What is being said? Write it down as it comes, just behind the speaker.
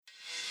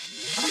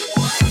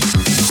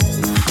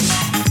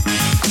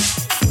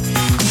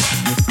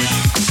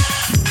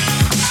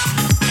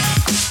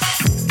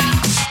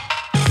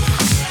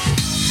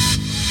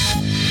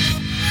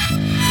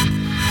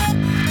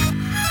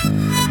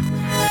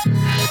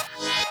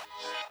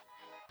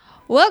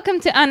Welcome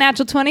to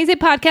Unnatural 20s, a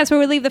podcast where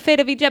we leave the fate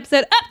of each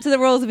episode up to the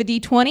rolls of a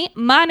D20.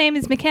 My name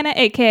is McKenna,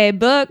 aka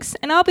Books,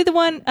 and I'll be the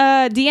one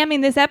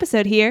DMing this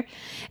episode here.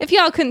 If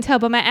y'all couldn't tell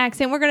by my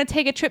accent, we're going to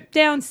take a trip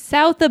down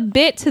south a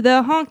bit to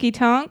the honky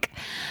tonk.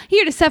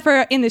 Here to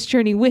suffer in this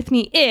journey with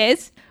me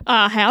is...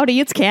 howdy,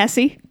 it's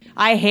Cassie.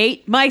 I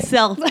hate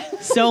myself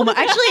so much.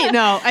 Actually,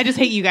 no, I just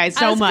hate you guys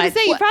so much. I was going to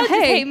say, you probably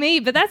just hate me,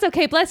 but that's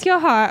okay. Bless your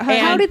heart.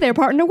 Howdy there,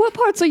 partner. What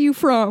parts are you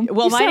from?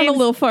 Well, you sound a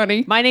little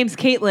funny. My name's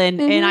Caitlin,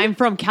 and I'm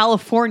from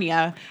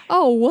California.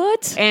 Oh,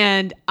 what?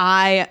 And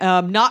I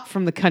am not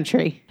from the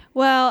country.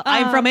 Well,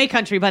 I'm from a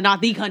country, but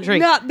not the country.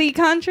 Not the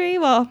country?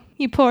 Well,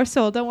 you poor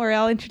soul. Don't worry.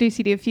 I'll introduce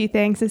you to a few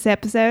things this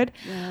episode.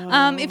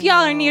 If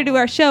y'all are new to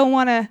our show and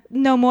want to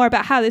know more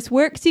about how this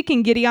works, you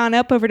can giddy on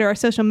up over to our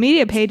social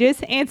media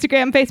pages.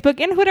 Instagram,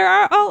 Facebook, and Twitter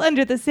are all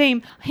under the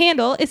same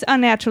handle. It's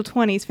Unnatural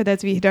 20s for those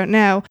of you who don't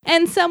know.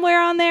 And somewhere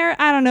on there,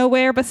 I don't know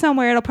where, but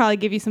somewhere it'll probably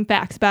give you some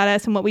facts about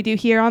us and what we do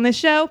here on this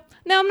show.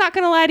 No, I'm not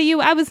going to lie to you.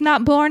 I was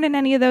not born in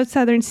any of those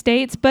southern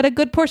states, but a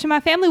good portion of my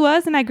family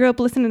was, and I grew up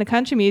listening to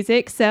country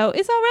music, so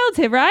it's all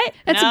relative, right?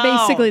 That's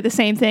basically the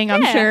same thing,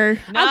 I'm sure.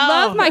 No. I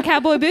love my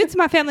cowboy boots.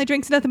 My family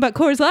drinks nothing but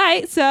Coors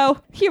Light, so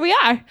here we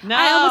are. No.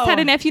 I almost had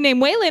a nephew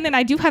named Waylon, and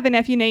I do have a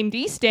nephew named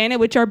Easton,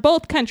 which are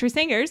both country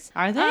singers.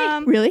 Are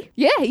they? Really?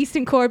 Yeah,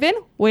 Easton Corbin,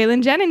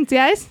 Waylon Jennings,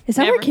 guys. Is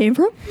that where it came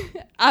from?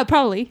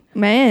 Probably.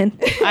 Man.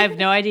 I have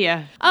no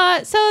idea.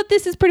 So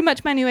this is pretty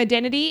much my new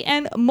identity,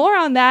 and more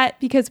on that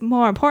because,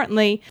 more importantly,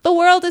 the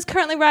world is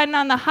currently riding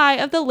on the high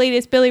of the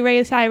latest Billy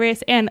Ray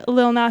Cyrus and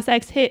Lil Nas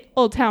X hit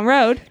Old Town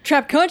Road.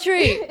 Trap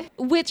country.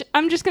 Which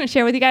I'm just going to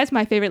share with you guys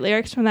my favorite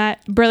lyrics from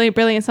that brilliant,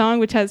 brilliant song,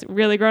 which has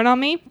really grown on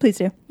me. Please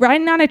do.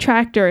 Riding on a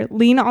tractor,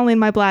 lean all in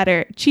my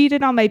bladder,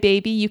 cheated on my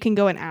baby, you can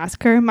go and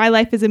ask her. My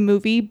life is a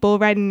movie, bull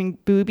riding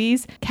and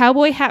boobies,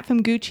 cowboy hat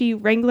from Gucci,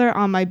 Wrangler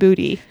on my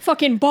booty.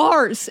 Fucking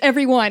bars,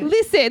 everyone.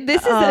 Listen,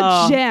 this is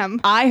a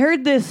gem. I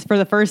heard this for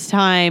the first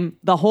time,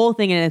 the whole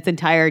thing in its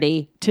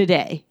entirety,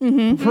 today.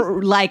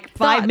 For like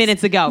 5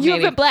 minutes ago. You've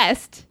maybe. been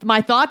blessed.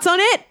 My thoughts on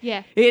it?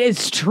 Yeah. It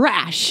is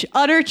trash.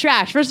 Utter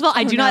trash. First of all,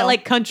 I do not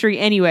like country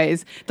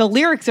anyways. The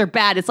lyrics are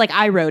bad. It's like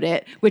I wrote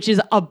it, which is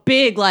a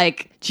big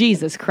like,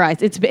 Jesus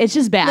Christ. It's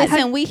just bad.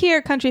 Listen, we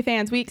here country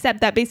fans, we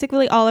accept that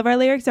basically all of our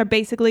lyrics are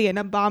basically an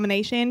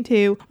abomination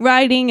to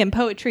writing and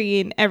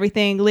poetry and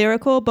everything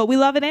lyrical, but we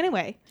love it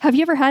anyway. Have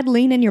you ever had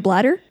lean in your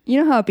bladder?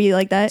 You know how it'd be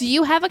like that. Do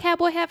you have a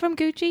cowboy hat from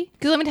Gucci?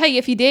 Because let me tell you,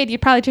 if you did,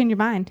 you'd probably change your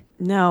mind.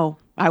 No,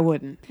 I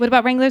wouldn't. What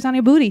about Wranglers on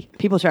your booty?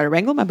 People try to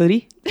wrangle my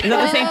booty. Is that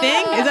the same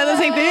thing? Is that the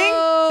same thing?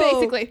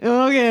 Basically.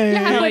 Okay. You're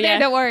halfway there,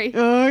 don't worry.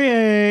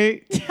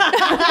 Okay.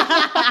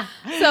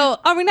 So,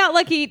 are we not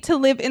lucky to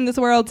live in this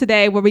world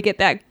today where we get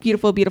that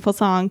beautiful, beautiful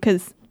song?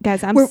 Because,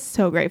 guys, I'm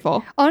so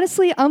grateful.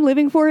 Honestly, I'm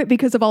living for it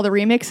because of all the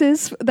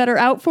remixes that are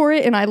out for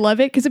it, and I love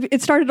it because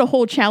it started a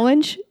whole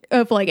challenge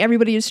of like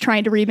everybody is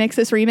trying to remix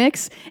this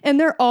remix, and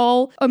they're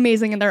all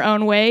amazing in their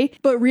own way.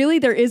 But really,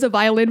 there is a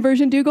violin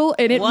version, Dougal,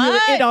 and it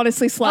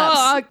honestly slaps.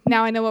 Oh,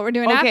 now I know what we're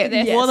doing after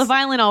this. Well, the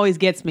violin always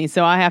gets me,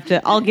 so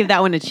I'll give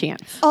that one a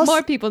chance.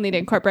 More people need to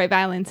incorporate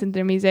violence into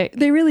their music.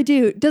 They really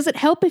do. Does it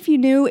help if you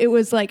knew it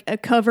was like a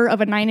cover of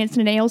a Nine Inch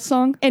Nails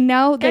song? And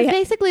now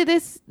Basically,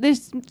 this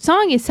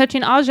song is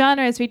touching all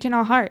genres, reaching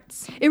all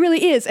hearts. it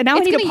really is. And now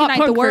It's I need a gonna pop unite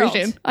the punk world.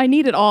 version. I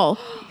need it all.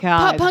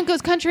 God. Pop punk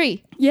goes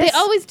country. Yes. They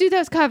always do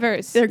those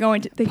covers. They gotta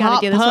do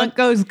Pop this one. punk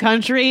goes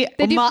country.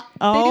 They do, oh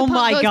punk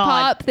my goes God.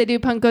 Pop. They do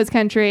punk goes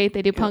country.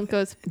 They do punk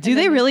goes. Do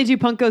they really do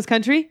punk goes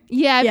country?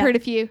 Yeah, I've Yeah. heard a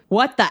few.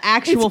 What the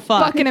actual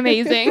fuck? Fucking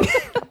amazing.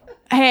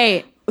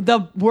 Hey,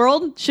 the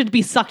world should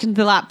be sucked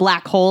into that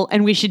black hole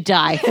and we should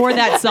die for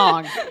that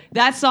song.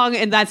 That song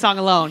and that song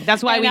alone.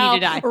 That's why we need to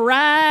die.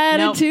 Right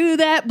Nope. into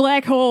that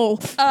black hole.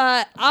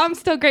 I'm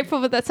still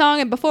grateful for that song.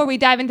 And before we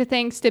dive into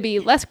things to be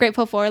less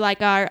grateful for,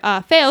 like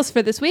our fails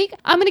for this week,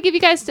 I'm going to give you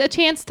guys a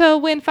chance to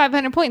win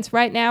 500 points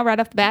right now, right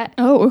off the bat.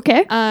 Oh, okay.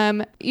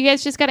 You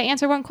guys just got to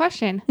answer one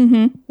question.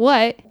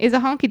 What is a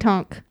honky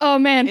tonk? Oh,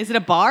 man. Is it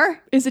a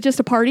bar? Is it just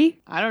a party?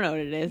 I don't know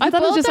what it is. I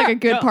thought it was both just like are- a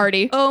good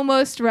party.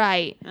 Almost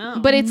right. Oh.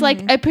 But it's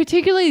like a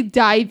particularly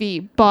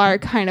divey bar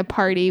kind of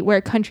party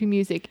where country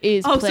music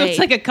is Oh, played. so it's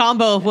like a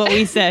combo of what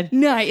we said.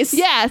 Nice.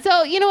 Yeah,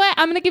 so you know what?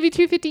 I'm going to give you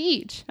 $250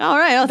 each. All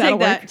right, I'll That'll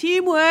take that. work.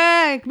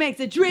 Teamwork makes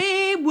the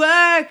dream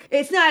work.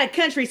 It's not a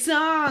country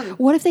song.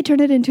 What if they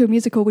turned it into a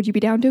musical? Would you be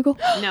down, Dougal?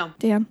 No.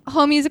 Damn.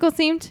 Whole musical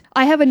themed.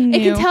 I have a new...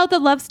 It can tell the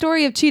love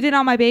story of cheated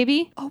on my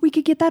baby. Oh, we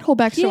could get that whole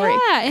backstory.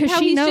 Yeah, and because how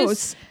she he's knows.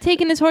 just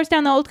taking his horse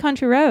down the old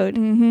country road.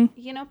 Mm-hmm.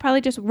 You know,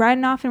 probably just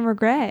riding off in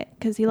regret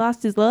because he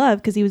lost his love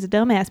because he was a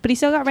dumbass. But he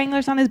still got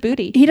Wranglers on his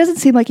booty. He doesn't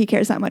seem like he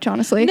cares that much,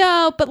 honestly.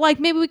 No, but like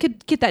maybe we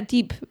could get that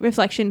deep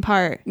reflection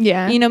part.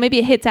 Yeah. You know, maybe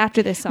it hits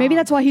after this song. Maybe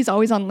that's why he's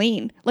always on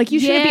lean. Like, you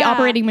shouldn't be Yeah.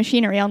 operating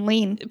machinery on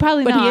lean.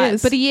 probably but not. he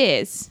is. But he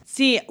is.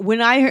 See,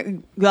 when I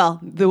heard, well,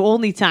 the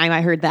only time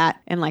I heard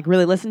that and like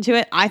really listened to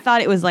it, I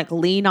thought it was like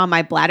lean on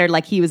my bladder,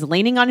 like he was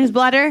leaning on his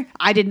bladder.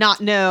 I did not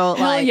know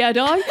Hell like yeah,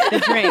 dog. the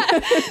drink.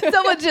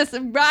 Someone just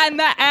riding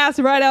that ass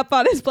right up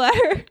on his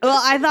bladder.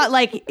 Well, I thought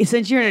like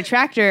since you're in a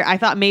tractor, I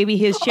thought maybe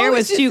his chair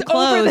was it's too just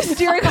over the close.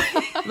 steering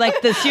wheel.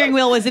 like the steering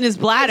wheel was in his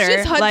bladder.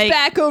 Just hunch like,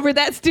 back over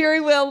that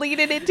steering wheel,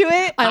 leaning into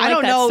it. I I like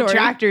don't that know story.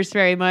 tractors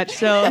very much,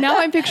 so Now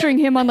I'm picturing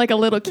him on like a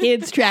little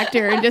kid's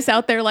tractor and just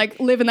out there like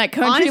living that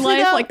country Honestly,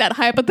 life, though- like that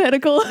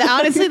hypothetical.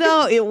 honestly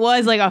though, it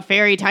was like a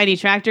very tiny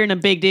tractor and a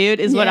big dude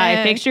is what I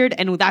Yeah. pictured,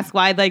 and that's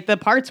why like the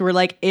parts were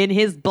like in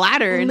his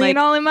bladder and Lean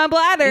like all in my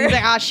bladder. he's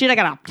like, oh shit, I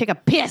gotta take a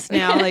piss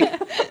now.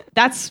 Like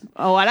that's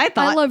what I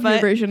thought. I love your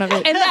but- version of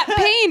it. And that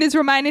pain is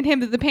reminding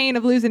him of the pain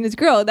of losing his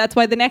girl. That's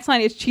why the next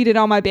line is cheated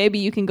on my baby.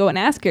 You can go and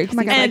ask her. 'Cause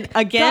he's And like,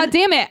 again- God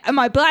damn it.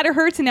 My bladder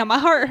hurts and now my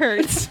heart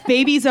hurts.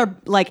 Babies are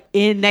like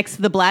in next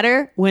to the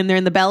bladder when they're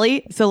in the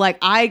belly. So like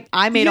I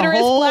made Uterus,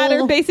 a whole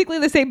bladder, basically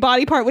the same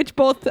body part, which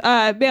both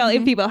male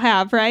and female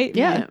have, right?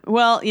 Yeah.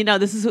 Well,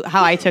 this is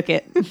how I took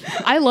it.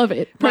 I love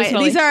it.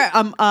 Personally. These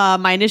are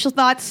my initial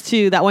thoughts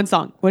to that one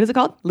song. What is it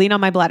called? Lean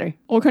on My Bladder.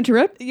 Old Country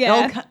Road.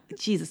 Yeah.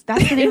 Jesus,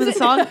 that's the name of the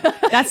song.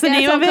 That's the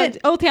name of it.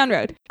 Old Town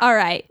Road. All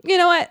right. You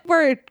know what?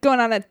 We're going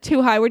on a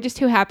too high. We're just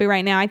too happy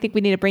right now. I think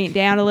we need to bring it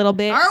down a little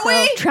bit. Are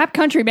we? Trap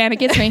country, man. It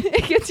gets me.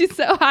 It gets you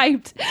so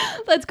hyped.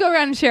 Let's go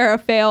around and share our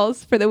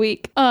fails for the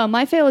week.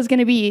 My fail is going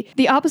to be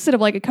the opposite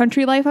of like a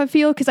country life, I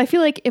feel, because I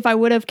feel like if I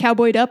would have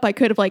cowboyed up, I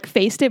could have like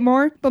faced it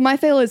more. But my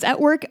fail is at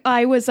work.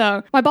 I was,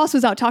 my boss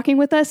was out talking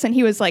with us and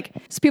he was like,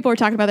 so people were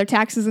talking about their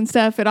taxes and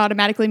stuff. It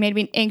automatically made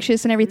me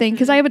anxious and everything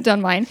because I haven't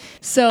done mine.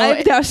 So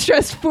I'm now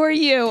stressed for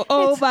you.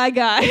 Oh my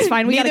God. it's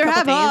fine. We got a Neither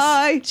couple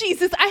have days. I.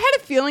 Jesus, I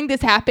had a feeling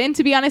this happened.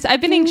 To be honest,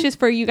 I've been anxious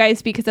for you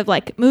guys because of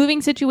like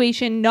moving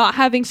situation, not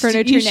having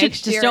furniture You should next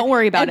just year. don't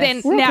worry about and then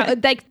us. We're now, okay.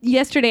 like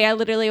yesterday, I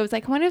literally was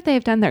like, I wonder if they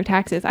have done their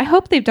taxes. I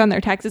hope they've done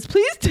their taxes.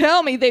 Please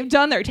tell me they've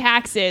done their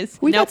taxes.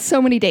 We Nope. got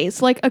so many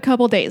days, like a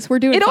couple days. We're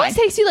doing It fine. always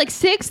takes you like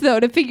 6 though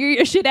to figure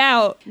your shit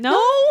out. No.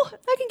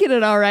 I can get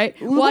it all right.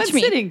 Watch what's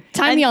me. sitting?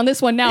 Time me on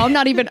this one now.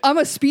 I'm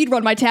a speed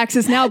run my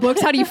taxes now,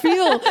 Books. How do you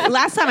feel?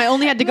 Last time I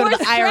only had to go to More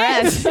the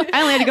IRS. stress.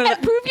 I only had to go to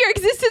And prove your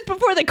existence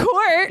before the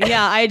court.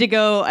 Yeah, I had to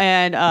go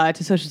and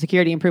to Social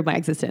Security and prove my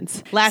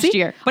existence last See?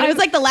 year. But it was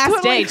like the last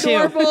But day like too.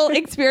 normal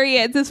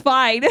experience is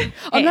fine.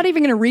 I'm not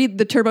even going to read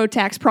the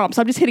TurboTax prompts.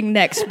 I'm just hitting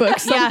next,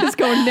 Books. Yeah. I'm just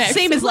going next.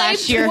 Same as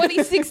last year.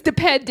 26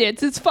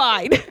 dependents. It's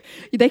fine.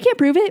 They can't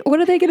prove it. What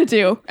are they going to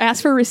do?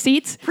 Ask for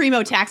receipts?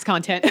 Primo tax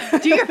content.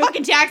 Do your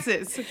fucking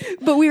taxes.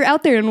 But we were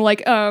out there and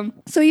like,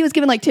 so he was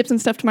giving like tips and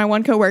stuff to my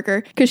one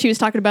coworker because she was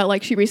talking about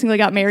like she recently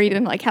got married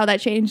and like how that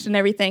changed and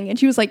everything. And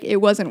she was like, it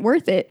wasn't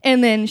worth it.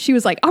 And then she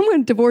was like, I'm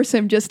going to divorce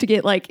him just to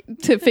get like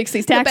to fix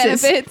these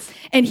taxes. benefits.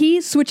 And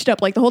he switched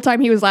up like the whole time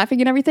he was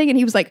laughing and everything. And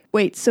he was like,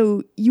 wait,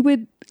 so you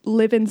would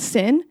live in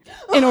sin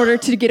in order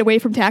to get away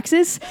from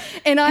taxes?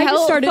 And I just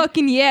Hell started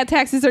fucking yeah,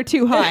 taxes are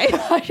too high.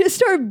 I just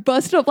started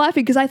busting up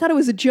laughing because I thought it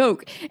was a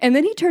joke. And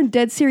then he turned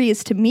dead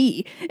serious to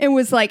me and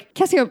was like,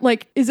 Cassie, I'm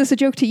like, is this a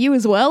joke to you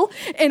as well?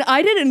 And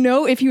I didn't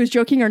know if he was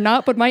joking or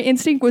not, but my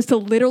instinct was to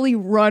literally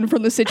run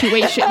from the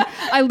situation.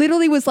 I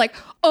literally was like,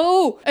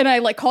 oh, and I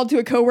like called to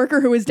a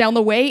coworker who was down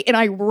the way and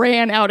I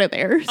ran out of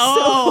there.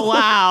 Oh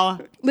wow.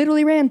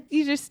 Literally ran.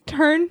 You just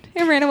turned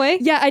and ran away?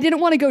 Yeah, I didn't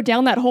want to go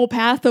down that whole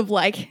path of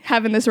like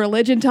having this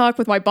religion talk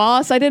with my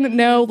boss. I didn't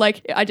know,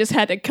 like, I just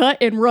had to cut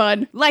and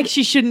run Like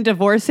she shouldn't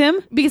divorce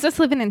him? Because that's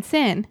living in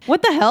sin.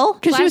 What the hell?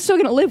 because she was still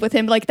going to live with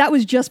him. Like, that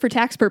was just for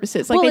tax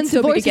purposes. Like, Well, they'd and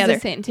still be divorce together. is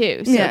a sin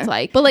too. So Yeah. it's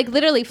like, but like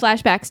literally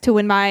flashbacks to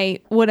when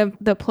one of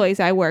the employees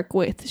I work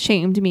with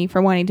shamed me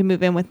for wanting to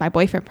move in with my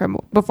boyfriend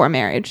before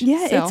marriage.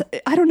 Yeah, So-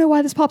 it's. I don't know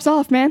why this pops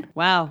off, man.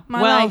 Wow.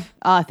 My well,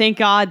 life. Thank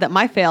God that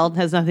my failed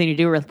has nothing to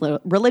do with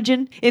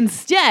religion.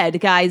 Instead,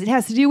 guys, it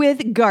has to do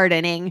with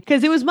gardening.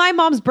 Because it was my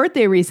mom's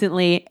birthday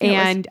recently,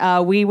 and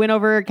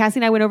Cassie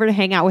and I went over to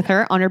hang out with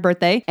her on her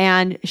birthday,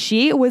 and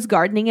she was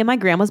gardening in my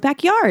grandma's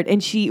backyard.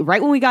 And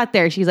right when we got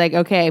there, she's like,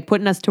 okay,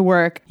 putting us to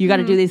work. You got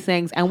to do these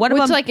things. And one of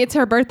which them, like it's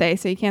her birthday,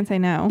 so you can't say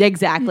no.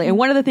 exactly. And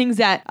one of the things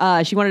that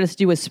she wanted us to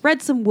do was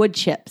spread some wood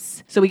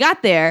chips. So we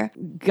got there,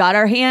 got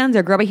our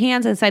grubby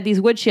hands inside these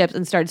wood chips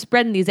and started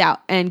spreading these out.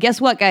 And guess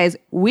what, guys?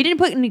 We didn't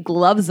put any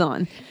gloves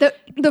on.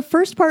 The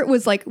first part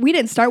was like we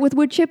didn't start with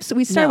wood chips.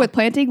 We started No. with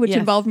planting, which Yes.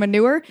 involved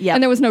manure, Yep.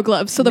 and there was no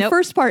gloves. So the Nope.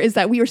 first part is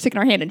that we were sticking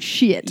our hand in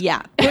shit.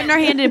 Yeah. Putting our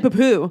hand in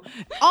poo-poo.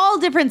 All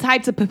different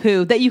types of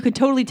poo-poo that you could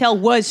totally tell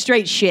was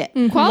straight shit.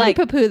 Quality Like,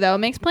 poo-poo though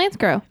makes plants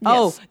grow.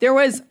 oh, there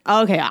was,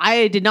 okay,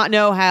 I did not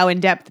know how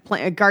in-depth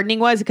gardening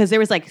was because there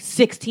was like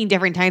 16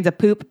 different kinds of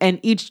poop and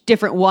each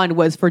different one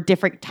was for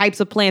different types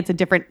of plants and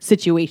different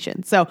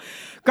situations. So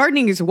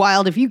gardening is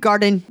wild. If you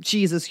garden,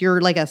 Jesus, you're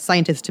like a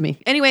scientist to me.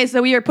 Anyway,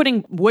 so we are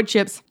putting wood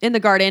chips in the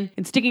garden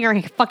and sticking our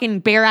fucking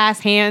bare ass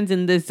hands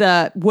in this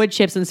wood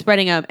chips and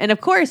spreading them. And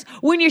of course,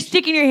 when you're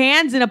sticking your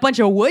hands in a bunch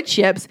of wood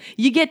chips,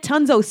 you get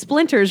tons of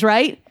splinters,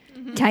 right?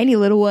 Tiny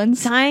little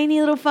ones.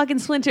 Tiny little fucking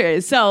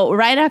splinters. So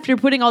right after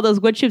putting all those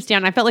wood chips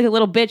down, I felt like a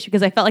little bitch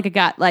because I felt like I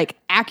got like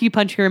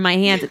acupuncture in my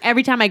hands. And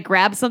every time I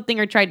grabbed something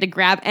or tried to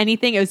grab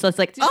anything, it was just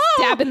like, Just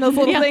stabbing those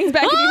little things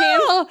back in your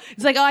hands.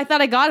 It's like, oh, I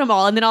thought I got them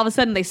all. And then all of a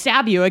sudden they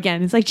stab you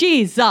again. It's like,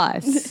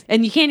 Jesus.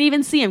 And you can't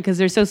even see them because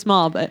they're so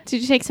small. But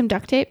Did you take some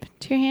duct tape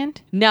to your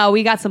hand? no,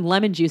 we got some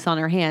lemon juice on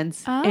our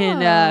hands. Oh,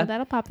 And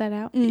that'll pop that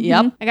out.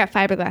 yep. I got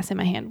fiberglass in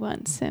my hand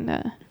once, and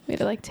we had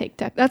to like take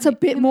duct. That's a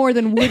bit more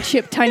than wood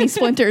chip tiny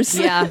splinters.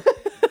 Yeah.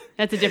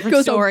 That's a different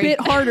Goes story. a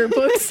bit harder,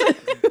 books.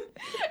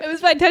 It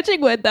was by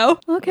touching wood, though.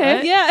 Okay.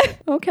 What? Yeah.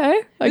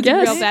 Okay. I It's a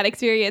real guess. bad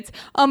experience.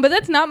 But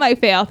that's not my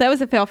fail. That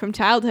was a fail from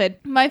childhood.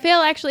 My fail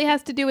actually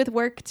has to do with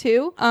work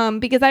too.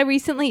 Because I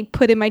recently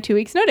put in my 2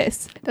 weeks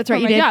notice. That's for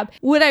right, you my did. job.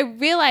 What I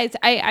realized,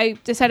 I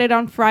decided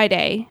on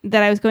Friday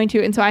that I was going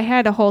to, and so I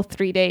had a whole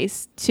 3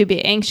 days to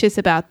be anxious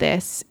about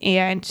this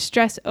and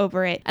stress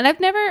over it. And I've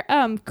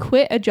never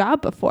quit a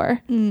job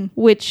before,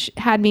 which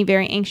had me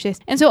very anxious.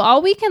 And so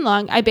all weekend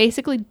long, I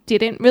basically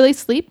didn't really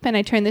sleep, and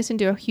I turned this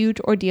into a huge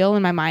ordeal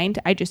in my mind.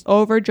 I just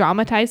over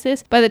dramatized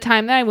this. By the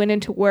time that I went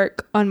into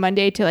work on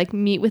Monday to like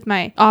meet with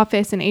my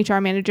office and HR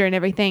manager and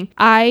everything,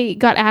 I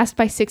got asked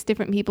by 6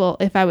 different people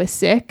if I was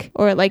sick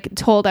or like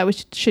told I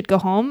should go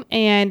home,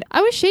 and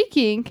I was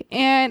shaking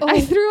and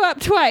I threw up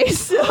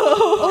twice.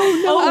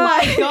 Oh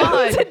my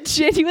God. It was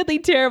a genuinely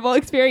terrible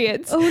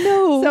experience. Oh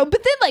no. So,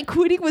 but then like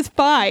quitting was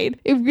fine.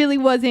 It really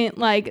wasn't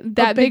like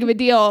that big of a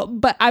deal,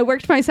 but I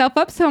worked myself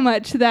up so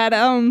much that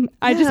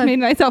I just Yeah. made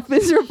myself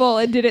miserable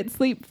and didn't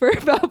sleep for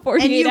about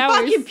 48 And you hours.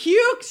 fucking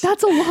puked.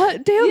 That's a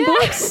lot. Damn,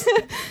 books.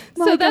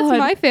 So My that's God.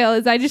 my fail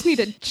is I just need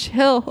to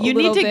chill a You need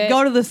little to bit.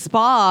 go to the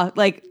spa,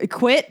 like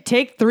quit,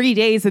 take 3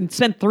 days and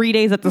spend 3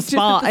 days at the Just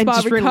spa at the and spa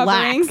just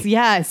recovering. relax.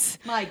 Yes.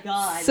 My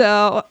God.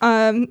 So,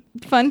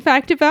 fun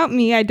fact about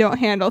me, I don't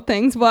handle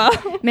things well.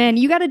 Man,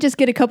 you got to just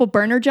get a couple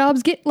burner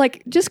jobs.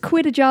 Just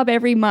quit a job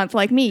every month,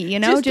 like me. You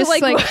know, Just to,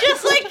 like,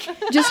 just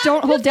like just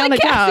don't hold down like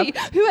a job.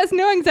 Cassie, who has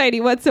no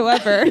anxiety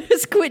whatsoever.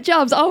 Just quit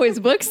jobs always.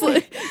 Books.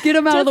 Get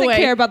them out of the Doesn't way.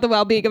 care about the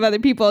well-being of other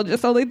people,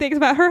 just only thinks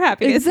about her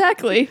happiness.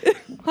 Exactly.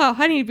 Oh,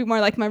 I need to be more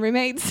like my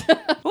roommates.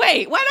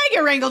 wait, why did I get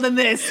wrangled in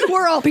this?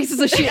 We're all pieces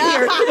of shit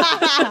here.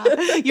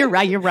 You're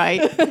right. You're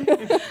right.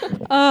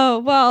 Oh,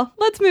 well,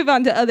 let's move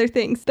on to other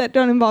things that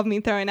don't involve me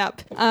throwing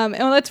up. And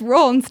let's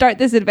roll and start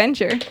this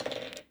adventure.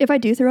 If I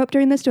do throw up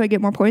during this, do I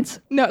get more points?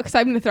 No, because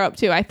I'm going to throw up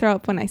too. I throw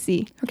up when I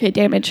see. Okay,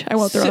 damage. I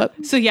won't throw up.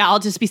 So yeah, I'll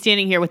just be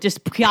standing here with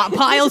just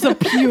piles of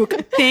puke.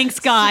 Thanks,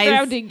 guys.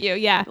 Surrounding you,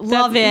 yeah.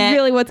 Love That's it.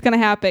 really what's going to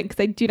happen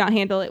because I do not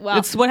handle it well.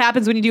 It's what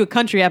happens when you do a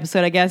country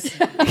episode, I guess.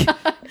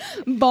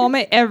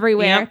 Vomit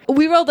everywhere. Yep.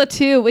 We rolled a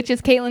 2, which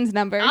is Caitlin's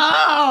number.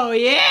 Oh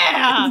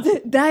yeah.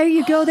 There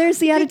you go. There's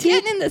the attitude.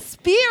 Getting in the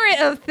spirit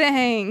of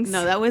things.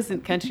 No, that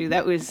wasn't country.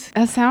 That was.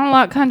 That sounded a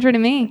lot country to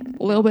me.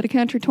 A little bit of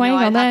country twang No,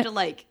 on I'd that. have to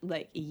like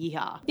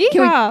yeehaw.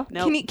 Yeehaw.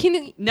 Nope. Can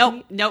you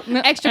Nope.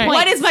 Extra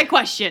What points. is my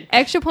question?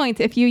 Extra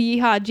points if you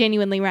yeehaw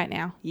genuinely right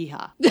now.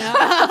 Yeehaw.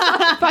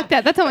 Fuck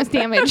that. That's almost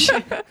damage.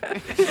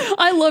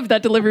 I love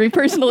that delivery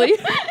personally.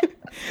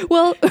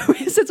 Well,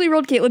 since we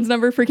rolled Caitlin's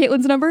number, for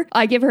Caitlin's number,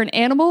 I give her an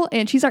animal,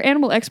 and she's our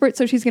animal expert,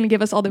 so she's going to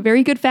give us all the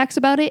very good facts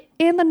about it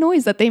and the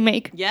noise that they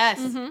make. Yes.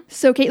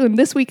 So, Caitlin,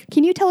 this week,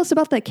 can you tell us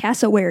about the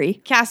cassowary?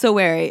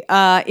 Cassowary.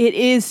 It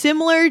is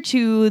similar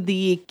to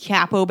the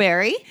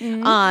capoberry.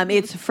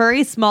 It's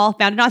furry, small,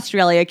 found in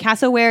Australia.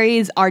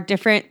 Cassowaries are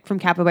different from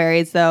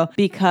capoberries though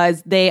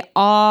because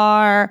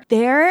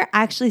they're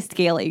actually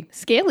scaly.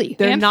 Scaly.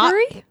 They're And not.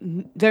 furry?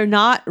 They're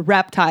not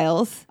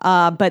reptiles,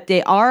 but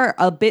they are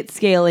a bit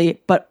scaly,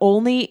 but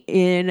only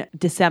in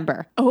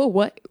December. Oh,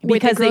 what?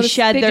 Wait, Because they grow-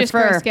 shed They their just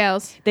grow fur.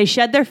 scales. They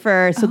shed their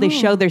fur, so they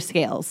show their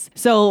scales.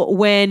 So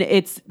when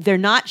they're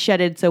not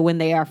shedded, so when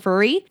they are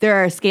furry,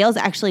 their scales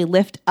actually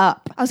lift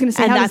up. I was gonna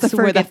say, And how does that's the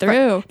fur where get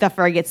through? The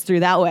fur gets through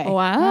that way.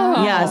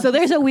 Wow. Yeah, so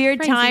there's a weird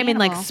Crazy time in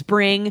like animal.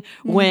 spring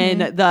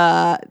when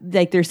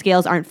their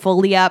scales aren't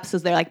fully up, so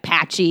they're like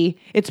patchy.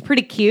 It's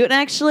pretty cute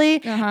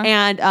actually,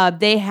 and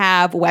they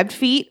have webbed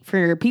feet.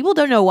 For people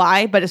don't know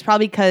why, but it's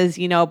probably because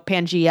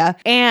Pangea,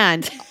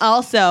 and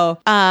also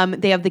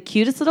they have the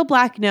cutest little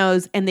black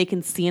nose, and they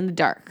can see in the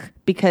dark.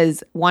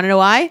 Because want to know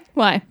why?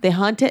 Why? They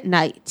hunt at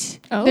night.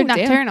 Oh, They're damn.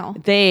 nocturnal.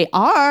 They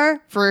are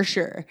for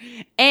sure,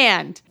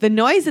 and the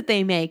noise that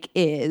they make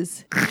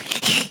is.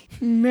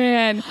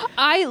 Man.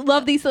 I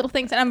love these little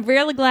things, and I'm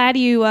really glad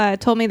you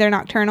told me they're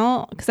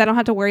nocturnal because I don't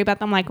have to worry about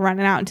them like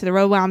running out into the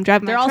road while I'm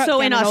driving. They're my truck also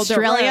down in an older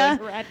Australia.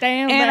 road. Right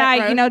down And that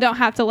I, road. don't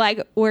have to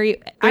like worry.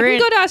 I They're can in-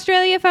 go to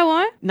Australia if I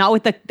want. Not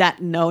with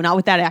not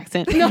with that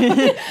accent. No,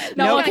 It's Caitlin's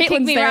gonna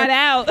kick me there. right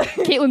out.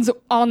 Caitlin's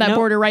on that Nope.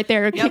 border right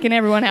there, kicking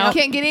everyone out.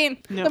 Can't get in.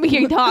 Let me hear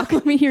you talk.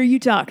 Let me hear you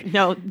talk.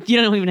 No,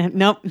 you don't even have.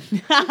 Nope.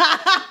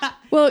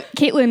 Well,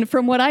 Caitlin,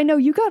 from what I know,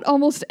 you got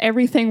almost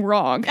everything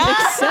wrong,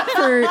 except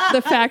for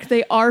the fact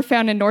they are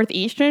found in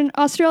northeastern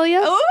Australia.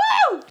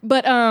 Ooh!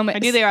 But I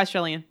knew they were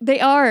Australian. they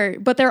are,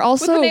 but they're With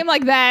also a name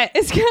like that,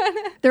 it's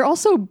gonna. they're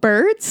also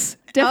birds.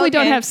 Definitely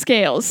don't Okay. have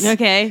scales.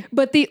 Okay.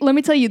 But let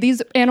me tell you,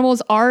 these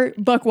animals are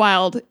buck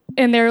wild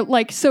And they're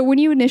like, so when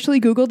you initially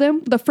Google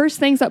them, the first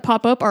things that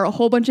pop up are a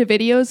whole bunch of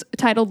videos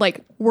titled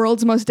like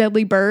world's most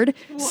deadly bird.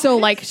 So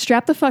like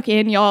strap the fuck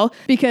in, y'all,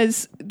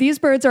 because these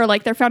birds are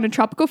like, they're found in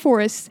tropical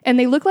forests and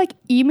they look like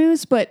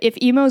emus, but if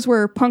emus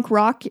were punk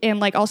rock and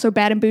like also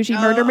bad and bougie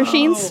murder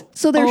machines.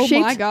 So they're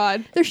shaped. my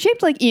God. They're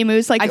shaped like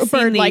emus, like I've a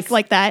bird seen these.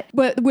 like that,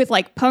 but with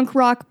like punk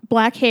rock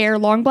black hair,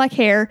 long black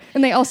hair.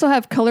 And they also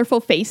have colorful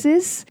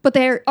faces, but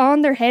they're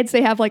on their heads.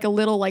 They have like a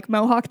little like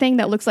mohawk thing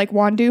that looks like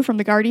Wandu from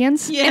the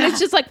Guardians. And it's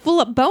just like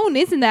full of bone,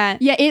 isn't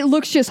that? Yeah, it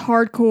looks just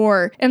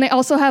hardcore. And they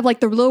also have like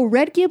the little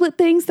red giblet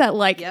things that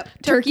like turkeys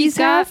Turkeys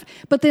got. have,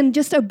 but then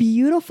just a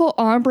beautiful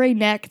ombre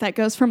neck that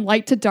goes from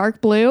light to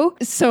dark blue.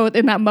 So,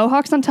 and that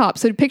mohawk's on top.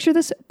 So picture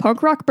this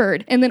punk rock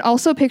bird and then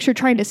also picture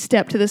trying to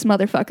step to this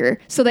motherfucker.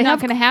 So they Not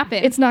have gonna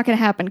happen. It's not going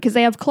to happen because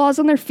they have claws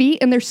on their feet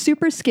and they're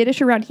super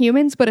skittish around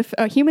humans. But if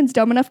a human's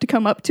dumb enough to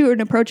come up to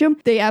and approach them,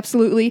 they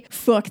absolutely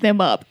fuck them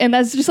up. And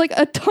that's just like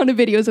a ton of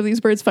videos of these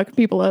birds fucking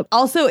people up.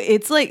 Also,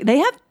 it's like they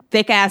have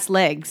thick ass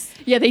legs.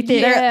 Yeah, they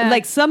did. Yeah.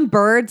 Like some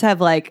birds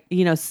have like,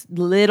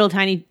 little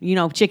tiny,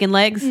 chicken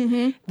legs.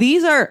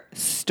 These are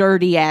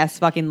sturdy ass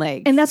fucking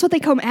legs. And that's what they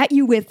come at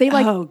you with. They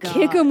like Oh, God.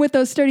 kick them with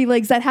those sturdy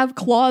legs that have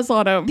claws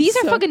on them. These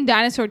are fucking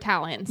dinosaur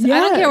talons. I Yeah.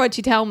 don't care what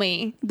you tell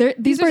me. These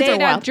birds are straight out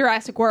wild.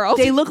 Jurassic World.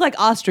 they look like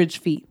ostrich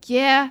feet.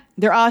 yeah.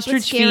 They're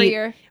ostrich feet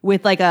scarier.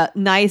 with like a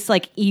nice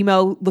like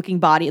emo looking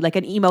body, like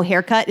an emo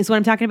haircut is what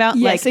I'm talking about.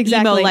 Yes, like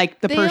exactly. emo like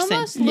the They person.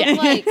 almost look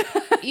like,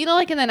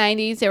 like in the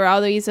 90s, there were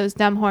all those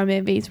dumb horror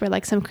movies where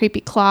like some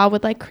creepy claw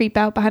would like creep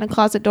out behind a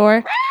closet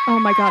door. Oh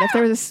my god! If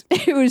there was,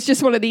 it was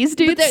just one of these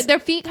dudes. But their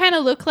feet kind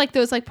of look like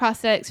those like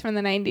prosthetics from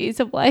the 90s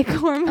of like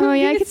horror movies. oh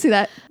yeah, I can see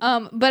that.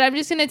 But I'm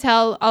just going to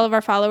tell all of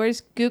our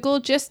followers,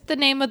 Google just the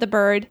name of the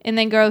bird and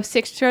then go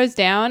 6 rows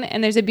down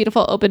and there's a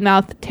beautiful open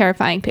mouth,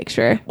 terrifying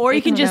picture. Or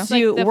you can just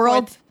Like do the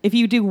world's. If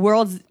you do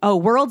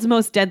world's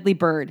most deadly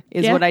bird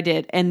is Yeah. what I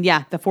did, and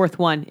yeah, the fourth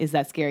one is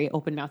that scary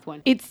open mouth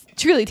one. It's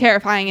truly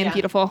terrifying and Yeah.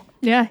 beautiful.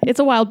 Yeah, it's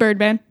a wild bird,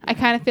 man. I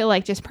kind of feel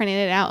like just printing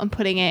it out and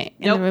putting it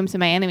in Nope. the rooms of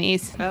my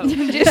enemies. Oh.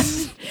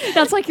 Just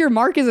That's like your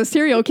mark as a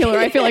serial killer.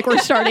 I feel like we're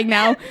starting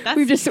now.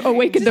 We've just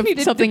awakened need to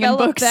to something in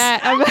develop books.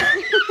 that.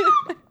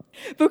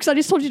 Books, I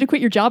just told you to quit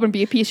your job and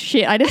be a piece of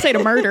shit. I didn't say to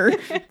murder.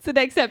 It's the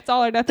next step. It's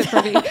all or nothing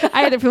for me.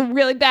 I either feel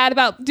really bad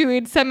about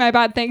doing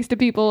semi-bad things to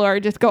people or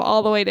just go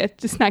all the way to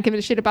just not giving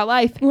a shit about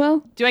life.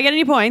 Well, Do I get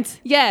any points?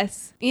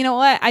 Yes. You know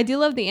what? I do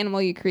love the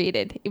animal you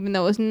created, even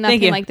though it was you.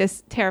 nothing like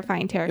this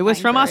terrifying. It was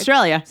from bird.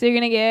 Australia. So you're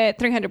going to get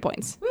 300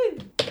 points.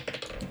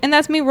 And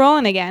that's me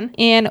rolling again.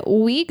 And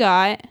we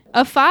got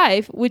a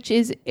 5, which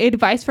is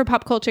advice for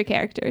pop culture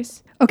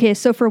characters. okay,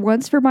 so for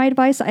once for my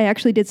advice, I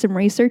actually did some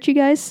research, you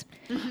guys.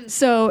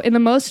 So in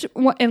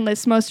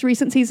this most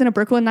recent season of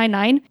Brooklyn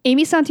Nine-Nine,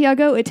 Amy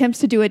Santiago attempts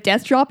to do a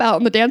death drop out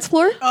on the dance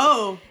floor.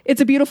 Oh. It's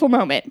a beautiful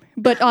moment,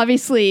 but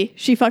obviously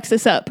she fucks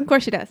this up. Of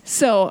course she does.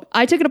 So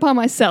I took it upon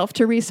myself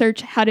to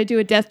research how to do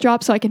a death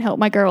drop so I can help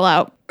my girl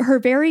out.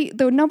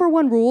 The number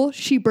one rule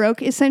she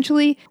broke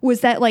essentially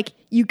was that like,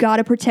 you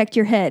gotta protect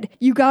your head.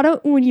 You gotta,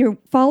 when you're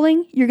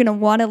falling, you're gonna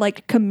wanna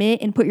like commit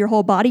and put your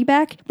whole body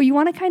back, but you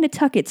wanna kind of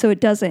tuck it so it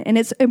doesn't. And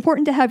it's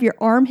important to have your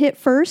arm hit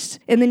first,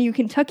 and then you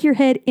can tuck your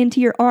head into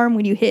your arm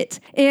when you hit.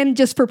 And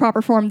just for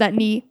proper form, that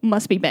knee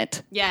must be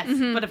bent. Yes,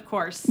 but of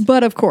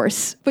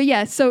course. But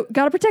yeah, so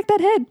gotta protect that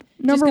head.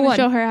 Number Just gonna one.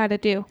 show her how to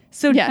do.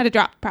 So Yeah. How to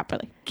drop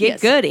properly. get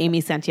Yes. good,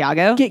 Amy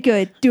Santiago. Get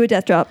good. Do a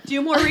death drop.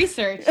 do more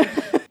research.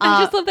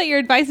 I just love that your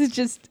advice is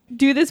just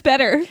do this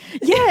better.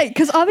 Yeah,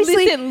 because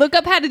obviously Listen, look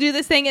up how to do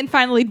this thing and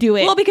finally do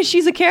it. Well, because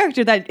she's a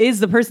character that is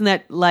the person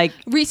that like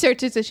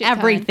Research is a shit ton.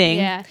 everything,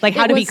 Yeah. like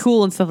how It to be was-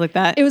 cool and stuff like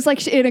that. it was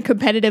like in a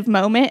competitive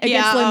moment against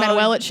Yeah,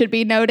 Lin-Manuel, it should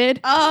be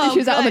noted. Oh, she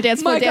was out on the good.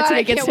 dance floor My God, dancing I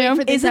against can't wait him.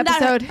 for this Isn't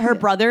that episode. her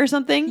brother or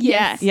something?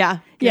 Yes. Yeah.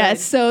 Yeah, Good.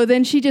 so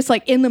then she just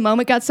like in the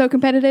moment got so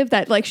competitive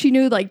that like she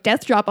knew like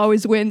Death Drop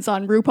always wins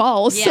on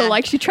RuPaul. Yeah. So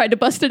like she tried to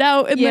bust it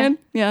out and Yeah.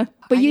 then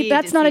But I need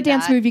that's to not a see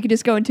dance that. move you could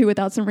just go into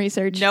without some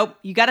research. Nope.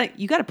 You gotta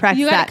practice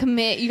You gotta that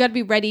commit. You gotta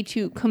be ready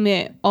to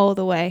commit all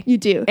the way. You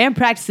do. and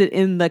practice it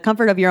in the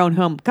comfort of your own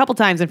home a couple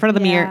times in front of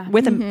the mirror Yeah.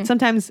 with them.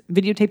 Sometimes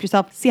videotape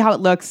yourself, see how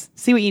it looks,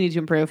 see what you need to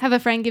improve. Have a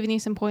friend giving you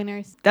some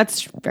pointers.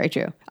 That's very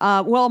true.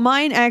 Well,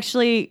 mine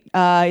actually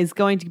is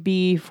going to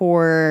be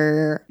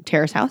for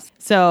Terrace House.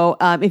 So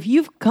if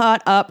you've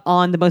caught up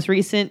on the most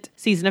recent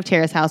season of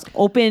Terrace House,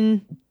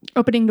 Opening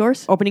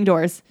Doors. I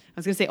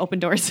was going to say Open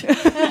Doors.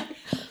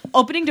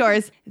 Opening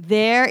Doors.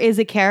 There is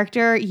a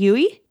character,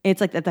 Yui.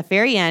 It's like at the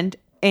very end.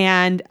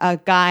 And a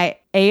guy,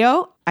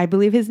 Ao, I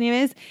believe his name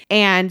is.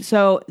 And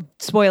so,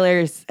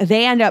 spoilers,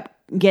 they end up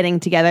getting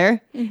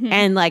together.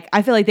 And like,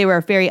 I feel like they were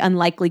a very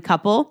unlikely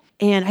couple.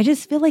 And I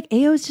just feel like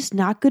Ao is just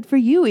not good for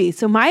Yui.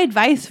 So my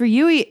advice for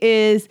Yui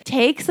is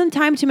take some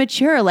time to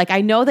mature. Like,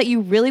 I know that you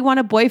really want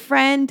a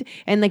boyfriend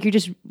and like you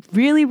just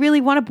really,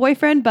 really want a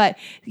boyfriend, but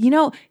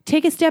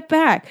take a step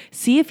back.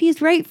 See if he's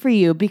right for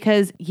you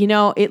because,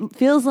 it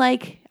feels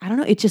like, I don't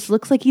know, it just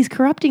looks like he's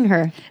corrupting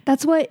her.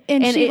 That's what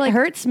And she it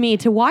hurts me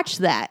to watch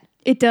that.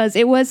 It does.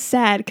 It was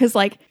sad because,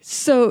 like,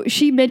 so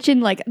she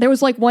mentioned, like, there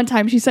was, like, one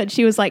time she said,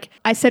 she was like,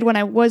 I said when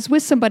I was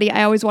with somebody,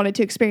 I always wanted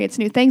to experience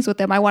new things with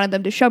them. I wanted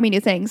them to show me new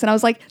things. And I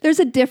was like, there's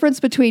a difference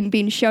between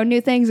being shown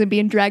new things and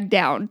being dragged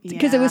down.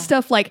 Because it was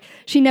stuff like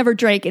she never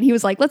drank. And he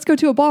was like, let's go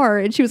to a bar.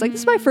 And she was like,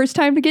 this is my first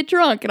time to get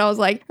drunk. And I was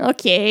like,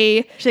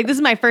 okay. She's like, this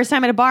is my first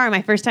time at a bar and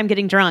my first time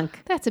getting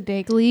drunk. That's a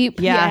big leap.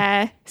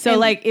 Yeah. So, And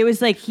like, it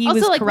was like he also,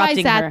 was like, why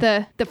is corrupting that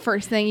her. the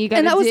first thing you got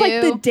to do? And that was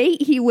like the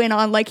date he went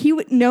on. Like, he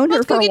known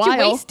Let's her go for a get you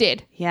while.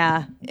 wasted.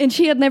 Yeah. And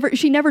she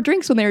never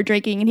drinks when they were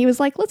drinking. And he was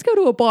like, let's go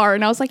to a bar.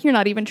 And I was like, you're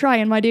not even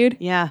trying, my dude.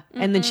 Yeah.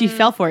 And then she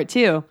fell for it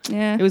too.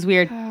 Yeah. It was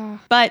weird.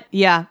 But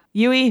yeah,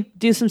 Yui,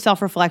 do some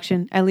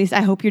self-reflection. At least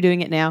I hope you're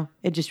doing it now.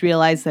 And just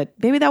realize that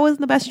maybe that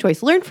wasn't the best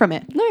choice. Learn from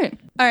it. Learn.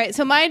 All right,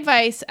 so my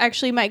advice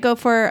actually might go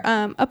for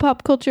a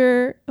pop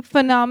culture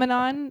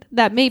phenomenon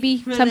that maybe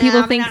some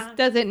people think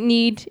doesn't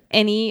need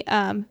any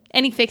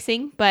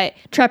fixing, but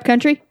Trap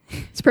country.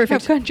 It's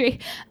perfect. Trap country.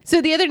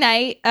 So the other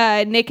night,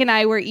 Nick and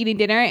I were eating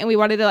dinner, and we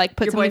wanted to like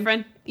put Your something.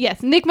 boyfriend?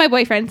 Yes, Nick, my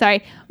boyfriend.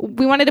 Sorry,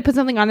 we wanted to put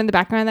something on in the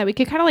background that we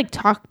could kind of like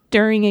talk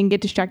during and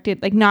get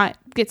distracted, like not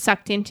get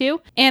sucked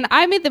into. And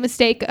I made the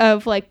mistake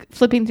of like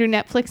flipping through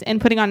Netflix and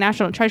putting on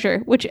National Treasure,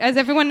 which, as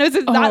everyone knows,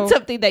 is not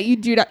something that you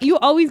do. You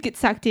always get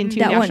sucked into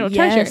That National one,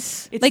 Treasure.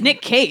 yes. It's Like-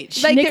 Nick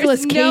Cage. Like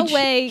Nicolas there's no Cage.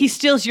 way. He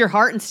steals your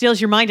heart and steals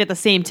your mind at the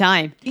same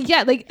time.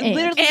 Yeah, like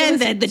literally. it And was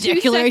then the 2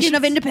 Declaration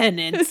of seconds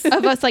Independence.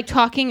 of us like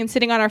talking and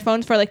sitting on our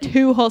phones for like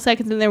 2 whole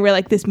seconds, and then we're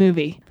like, this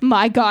movie.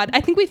 My God,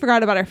 I think we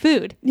forgot about our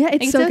food. Yeah,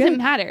 it's Like, so it doesn't good.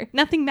 matter.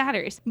 Nothing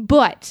matters.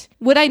 But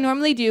what I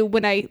normally do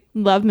when I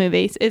love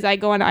movies is I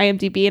go on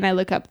IMDb and I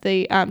look up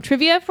the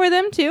trivia for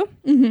them too.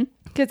 Mm-hmm.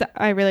 Because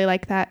I really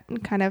like that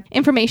kind of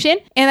information.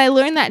 And I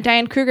learned that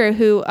Diane Kruger,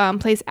 who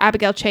plays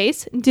Abigail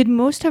Chase, did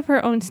most of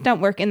her own stunt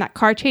work in that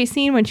car chase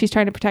scene when she's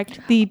trying to protect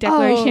the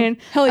Declaration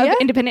hell of yeah.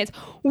 Independence,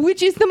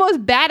 which is the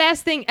most badass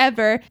thing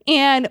ever.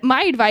 And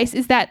my advice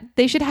is that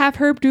they should have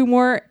her do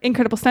more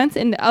incredible stunts,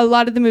 and a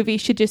lot of the movie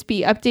should just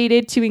be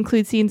updated to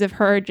include scenes of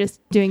her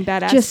just doing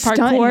badass Just parkour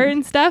stunting.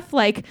 and stuff,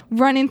 like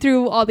running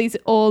through all these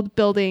old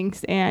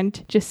buildings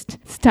and just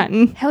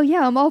stunting. Hell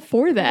yeah, I'm all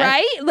for that.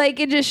 Right? Like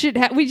it just should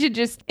we should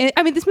just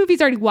I mean, this movie's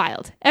already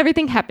wild.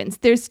 Everything happens.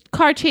 There's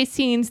car chase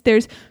scenes,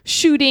 there's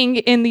shooting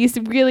in these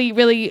really,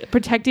 really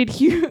protected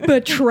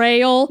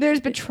Betrayal. there's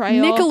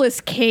betrayal. Nicolas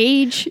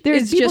Cage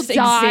There's is people just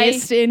die.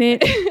 exist in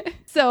it.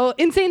 So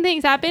insane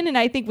things happen, and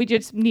I think we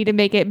just need to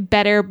make it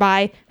better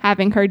by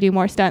having her do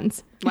more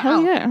stunts.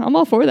 Hell yeah, I'm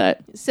all for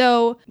that.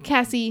 So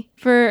Cassie,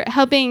 for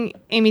helping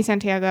Amy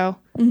Santiago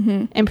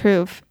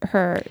improve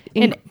her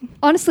And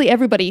honestly,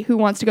 everybody who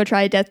wants to go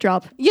try a death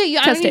drop, I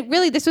test mean, it.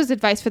 really, this was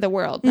advice for the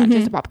world, not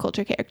just a pop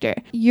culture character.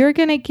 You're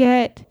gonna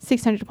get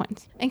 600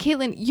 points, and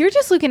Caitlin, you're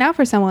just looking out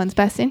for someone's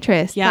best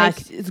interest. Yeah, Like,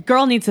 the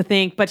girl needs to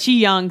think, but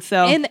she's young,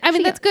 so. and I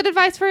mean, that's good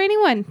advice for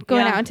anyone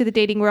going Yeah. out into the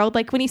dating world.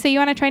 Like when you say you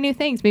want to try new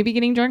things, maybe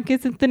getting drunk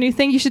isn't the new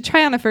thing you should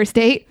try on a first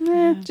date.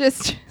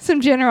 Just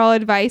some general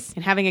advice.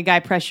 and having a guy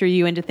pressure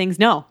you into things.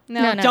 No.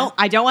 No,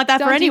 I don't want that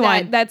Don't for do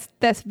anyone. that.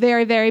 That's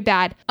very, very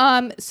bad.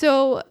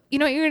 So you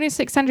know what you're gonna do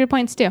 600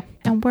 points too,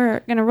 and we're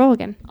gonna roll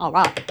again. All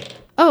right.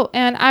 Oh,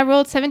 and I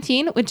rolled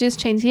 17, which is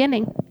change the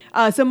ending.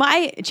 So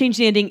my change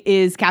the ending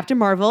is Captain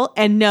Marvel,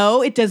 and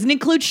no, it doesn't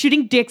include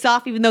shooting dicks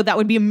off, even though that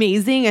would be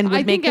amazing and would I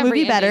make think the every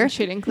movie better. ending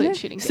should include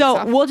shooting. dicks So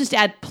off. we'll just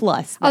add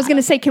plus. I was going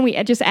to say, can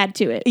we just add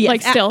to it? Yes,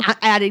 like still.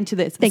 adding to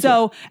this. Thank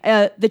so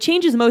the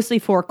change is mostly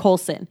for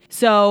Coulson.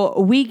 So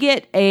we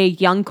get a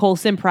young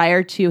Coulson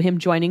prior to him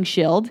joining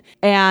S.H.I.E.L.D.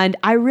 And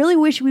I really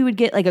wish we would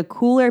get like a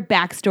cooler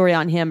backstory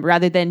on him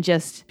rather than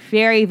just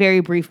very, very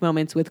brief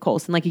moments with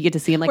Coulson. Like you get to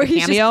see him like Where a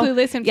he's just cameo.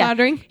 clueless and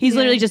floundering? He's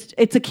literally just,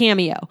 it's a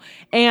cameo.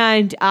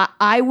 And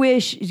I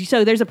wish,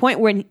 so there's a point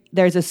when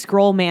there's a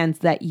scroll man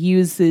that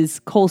uses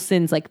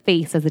Coulson's like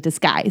face as a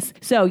disguise.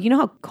 So you know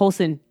how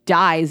Coulson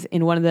dies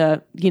in one of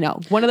the,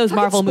 one of those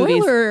Marvel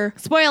spoiler.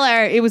 movies.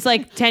 Spoiler. It was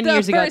like 10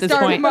 years ago at this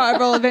point.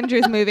 Marvel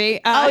Avengers movie.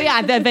 Oh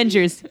yeah, the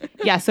Avengers.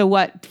 Yeah, so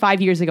what?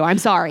 5 years ago. I'm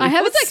sorry. I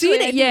haven't seen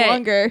it yet.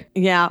 Longer.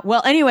 Yeah.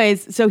 Well,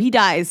 anyways, so he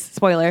dies.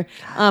 Spoiler.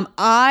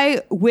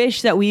 I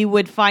wish that we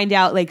would find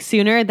out like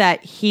sooner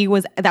that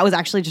that was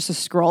actually just a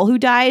scroll who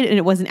died and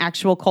it wasn't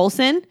actual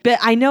Coulson. But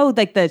I know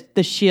like the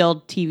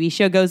S.H.I.E.L.D. TV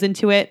show goes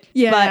into it.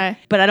 Yeah.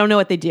 But I don't know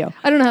what they do.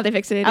 I don't know how they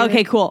fix it. either.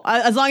 Okay, cool.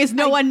 As long as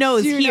no one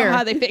knows Do here. know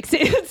how they fix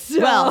it. So.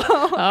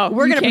 Well,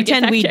 we're you going to can't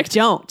get pretend we fact-checked.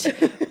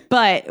 don't.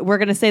 But we're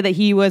going to say that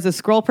he was a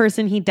scroll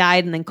person, he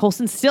died, and then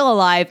Coulson's still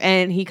alive,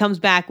 and he comes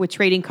back with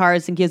trading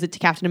cards and gives it to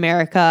Captain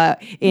America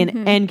in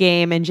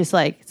Endgame, and just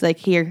like, it's like,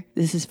 here,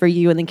 this is for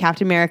you. And then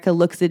Captain America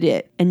looks at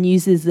it and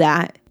uses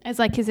that. as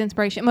like his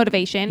inspiration,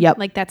 motivation. Yep.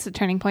 Like that's the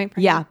turning point for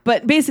him. Yeah,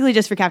 but basically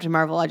just for Captain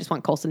Marvel, I just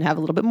want Coulson to have a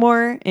little bit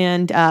more.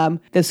 And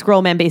the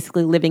Scroll Man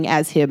basically living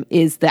as him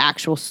is the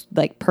actual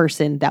like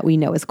person that we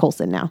know as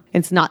Coulson now.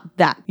 It's not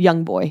that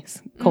young boy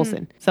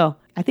Coulson. So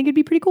I think it'd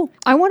be pretty cool.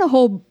 I want a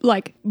whole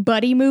like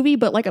buddy movie,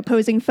 but like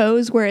opposing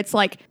foes, where it's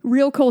like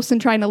real Coulson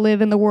trying to live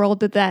in the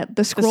world that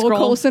the Skrull Skrull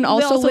Coulson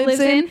also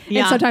lives in.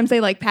 Yeah. And sometimes they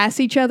like pass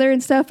each other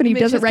and stuff, and he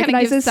doesn't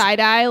recognize this. Side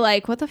eye,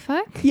 like what the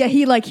fuck? Yeah,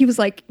 he was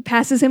like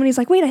passes him, and he's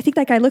like, wait, I think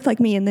that guy looked like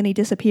me, and then he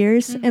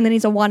disappears, and then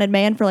he's a wanted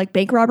man for like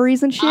bank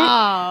robberies and shit.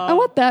 I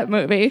want that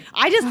movie.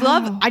 I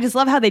just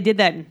love how they did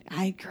that.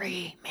 I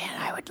agree, man.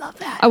 I would love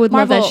that. I would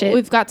Marvel, love that shit.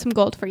 we've got some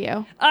gold for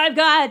you. I've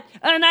got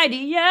an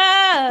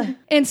idea.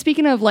 And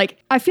speaking of like,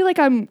 I feel like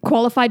I'm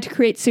qualified to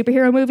create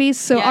superhero movies,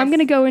 so Yes. I'm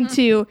gonna go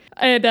into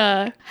and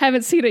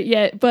haven't seen it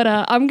yet, but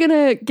I'm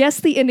gonna guess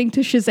the ending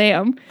to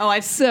Shazam. Oh,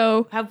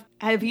 So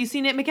have you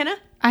seen it, McKenna?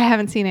 I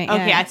haven't seen it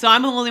yet. Okay, so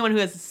I'm the only one who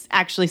has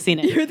actually seen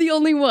it. you're the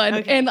only one,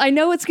 Okay. and I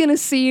know it's gonna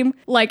seem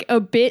like a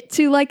bit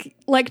to like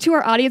to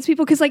our audience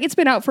people because like it's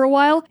been out for a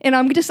while, and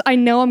I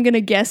know I'm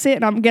gonna guess it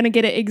and I'm gonna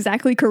get it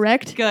exactly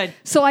correct. Good.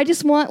 So I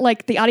just want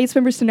like the audience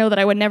members to know that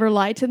I would never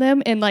lie to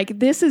them, and like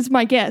this is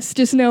my guess.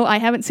 Just know I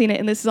haven't seen it,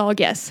 and this is all a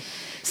guess.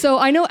 So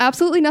I know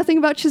absolutely nothing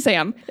about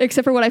Shazam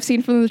except for what I've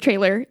seen from the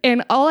trailer,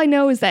 and all I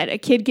know is that a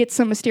kid gets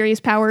some mysterious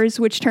powers,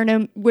 which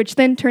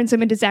then turns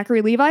him into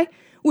Zachary Levi,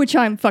 which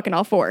I'm fucking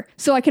all for.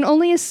 So I can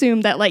only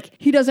assume that like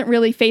he doesn't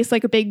really face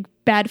like a big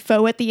bad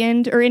foe at the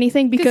end or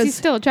anything Because because he's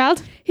still a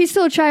child. he's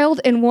still a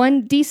child, and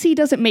one, DC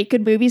doesn't make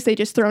good movies, they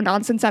just throw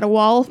nonsense at a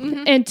wall,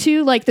 and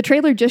two, like the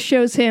trailer just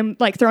shows him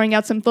like throwing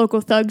out some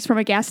local thugs from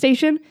a gas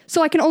station,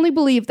 so I can only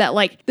believe that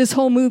like this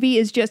whole movie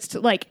is just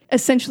like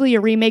essentially a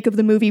remake of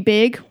the movie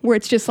Big, where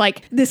it's just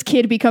like this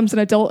kid becomes an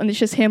adult and it's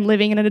just him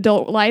living an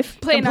adult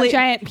life. Playing on Complete-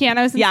 giant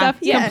pianos and Yeah, stuff.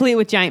 Yeah. complete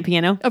with giant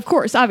piano. Of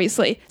course,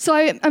 obviously. So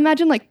I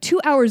imagine like 2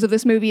 hours of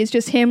this movie is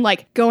just him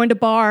like going to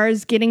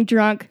bars, getting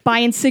drunk,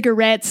 buying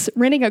cigarettes,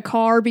 renting a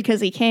car because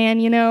he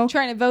can, you know?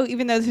 Trying to vote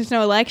even though there's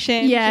no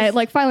election. Yeah, Just-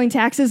 like filing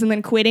taxes and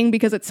then quitting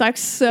because it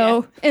sucks.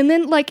 So, and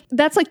then like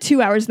that's like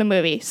 2 hours of the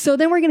movie. So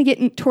then we're gonna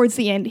get towards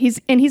the end. He's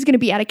gonna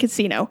be at a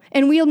casino,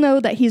 and we'll know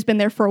that he's been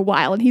there for a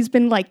while, and he's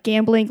been like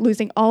gambling,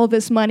 losing all of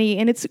his money,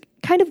 and it's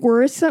kind of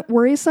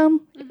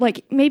worrisome.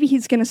 Like maybe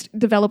he's gonna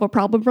develop a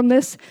problem from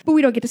this, but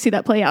we don't get to see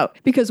that play out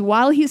because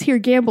while he's here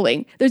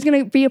gambling, there's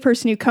gonna be a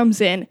person who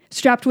comes in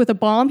strapped with a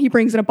bomb. He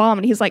brings in a bomb,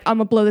 and he's like, "I'm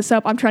gonna blow this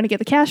up. I'm trying to get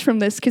the cash from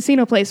this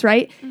casino place,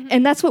 right?"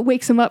 And that's what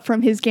wakes him up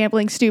from his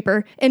gambling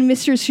stupor. And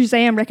Mr.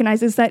 Shazam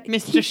recognizes that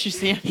Mr.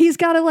 Shazam.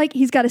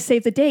 he's gotta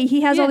save the day.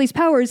 He has all these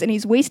powers, and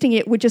he's wasting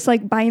it with just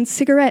like buying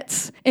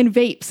cigarettes and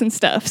vapes and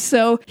stuff.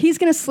 So he's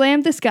gonna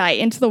slam this guy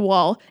into the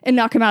wall and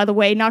knock him out of the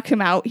way, knock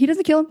him out. He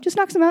doesn't kill him, just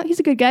knocks him out. He's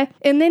a good guy.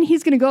 And then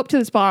he's gonna go up to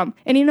this bomb,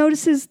 and he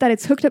notices that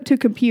it's hooked up to a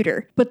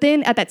computer. But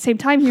then at that same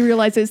time, he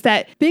realizes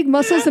that big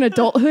muscles in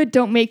adulthood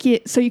don't make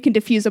it so you can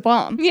defuse a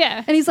bomb.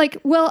 Yeah. And he's like,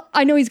 well,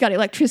 I know he's got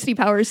electricity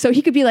powers, so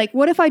he could be like,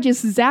 what if I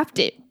just zapped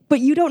it? But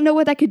you don't know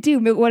what that could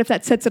do. But what if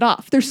that sets it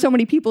off? There's so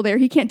many people there.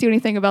 He can't do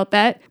anything about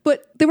that.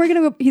 But then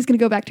he's going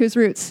to go back to his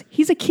roots.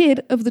 He's a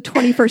kid of the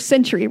 21st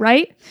century,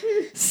 right?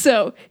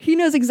 So he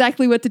knows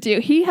exactly what to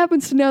do. He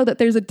happens to know that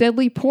there's a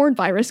deadly porn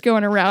virus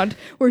going around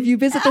where if you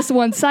visit this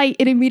one site,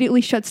 it immediately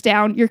shuts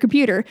down your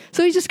computer.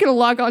 So he's just going to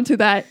log on to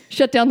that,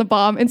 shut down the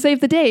bomb, and save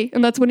the day.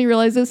 And that's when he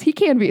realizes he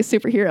can be a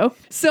superhero.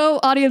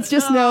 So audience,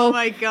 just know, Oh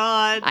my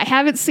god. I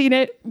haven't seen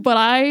it, but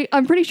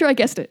I'm pretty sure I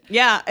guessed it.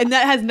 Yeah, and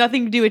that has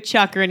nothing to do with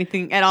Chuck or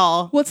anything at all.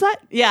 What's that?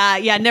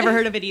 Yeah, never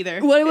heard of it either.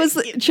 What was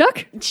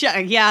Chuck?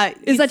 Chuck, yeah.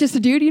 Is that just a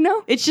dude you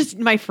know? It's just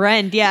my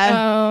friend,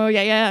 yeah. Oh,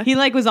 yeah. He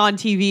like was on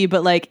TV,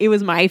 but like it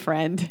was my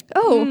friend.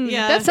 Oh,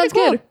 Yeah. that sounds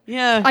pretty cool. good.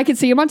 Yeah. I can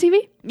see him on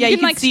TV. yeah, you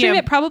can like see stream him.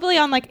 it probably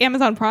on like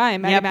Amazon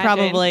Prime. I Yeah, imagine.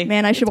 probably.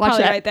 Man, I should It's watch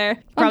probably that. right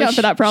there. I'm down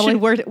for that probably.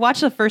 Should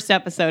watch the first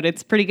episode.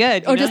 It's pretty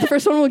good. Oh, just the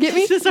first one will get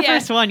me? Just the Yeah.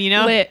 first one, you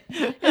know? Lit.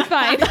 It's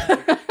fine.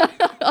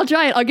 I'll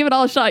try it. I'll give it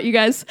all a shot, you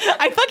guys.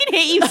 I fucking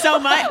hate you so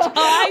much.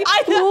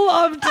 I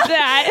loved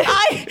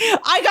that.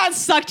 I got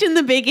sucked in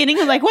the beginning.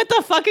 I was like, what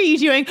the fuck are you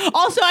doing?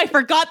 Also, I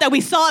forgot that we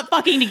saw it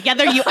fucking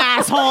together, you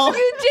asshole.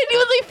 You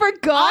genuinely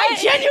forgot. I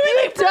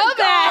genuinely forgot.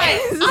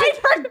 dumbass.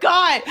 I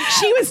forgot.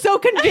 She was so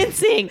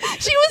convincing.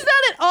 She was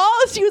not at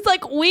all. She was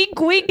like, wink,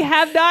 wink,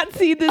 have not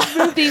seen this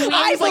movie. Wink,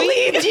 I wink.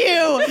 believed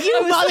you,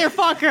 you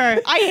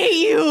motherfucker. I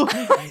hate you.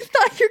 I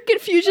thought your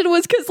confusion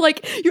was because,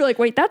 like, you're like,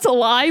 wait, that's a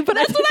lie. But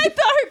That's what I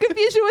thought her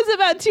confusion was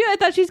about too. I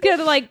thought she was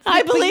gonna like.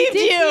 I but believed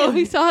did see you. it.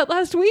 We saw it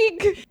last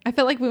week. I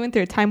felt like we went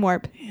through a time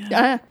warp.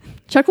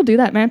 Chuck will do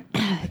that, man.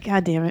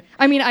 God damn it.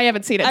 I mean, I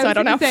haven't seen it, so I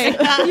don't know. Say,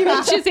 you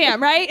mean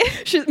Shazam, right?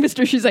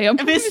 Mr. Shazam.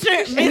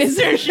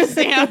 Mr.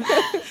 Shazam.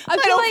 I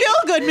don't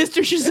feel good,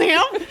 Mr.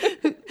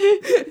 Shazam.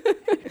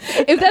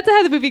 If that's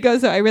how the movie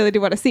goes, though, I really do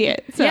want to see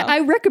it. So. Yeah, I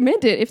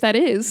recommend it if that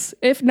is.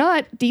 If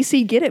not,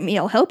 DC, get at me.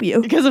 I'll help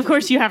you. Because of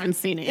course you haven't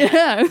seen it yet.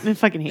 Yeah. I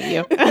fucking hate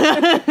you.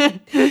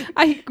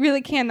 I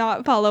really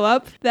cannot follow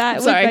up that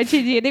with Sorry. my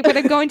changing ending, but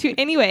I'm going to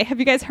anyway. Have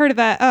you guys heard of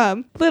that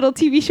little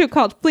TV show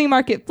called Flea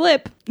Market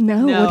Flip?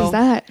 No, No. what is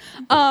that?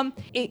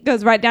 It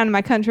goes right down to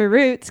my country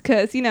roots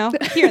because, you know,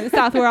 here in the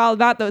South, we're all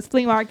about those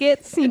flea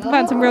markets. You can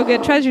find some real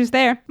good treasures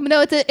there. But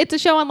no, it's a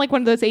show on like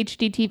one of those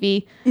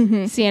HGTV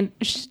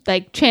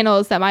like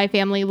channels that my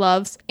family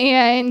loves.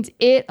 And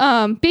it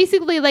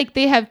basically like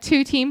they have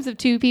 2 teams of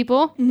 2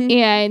 people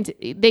and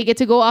they get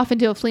to go off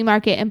into a flea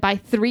market and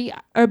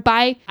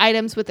buy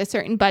items with a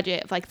certain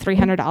budget of like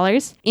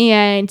 $300.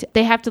 And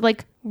they have to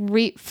like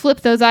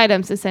flip those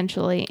items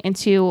essentially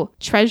into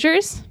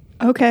treasures.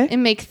 Okay.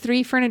 And make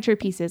 3 furniture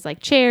pieces like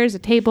chairs, a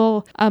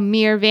table, a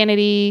mirror,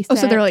 vanity. Oh,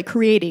 so set. they're like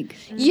creating.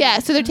 Yeah,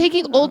 so they're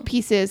taking old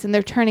pieces and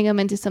they're turning them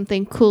into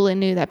something cool and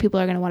new that people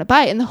are going to want to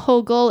buy. And the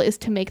whole goal is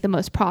to make the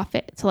most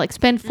profit. So like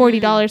spend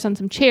 $40 on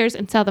some chairs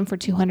and sell them for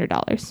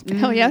 $200.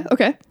 Hell yeah.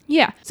 Okay.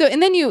 Yeah. So and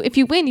then if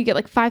you win, you get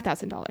like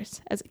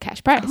 $5,000 as a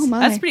cash prize. Oh my.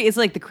 That's pretty. It's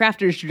like the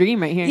crafter's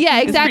dream right here. Yeah,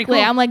 It's pretty exactly.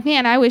 cool. I'm like,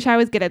 man, I wish I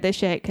was good at this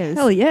shit because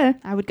Hell yeah.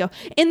 I would go.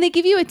 And they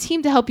give you a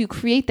team to help you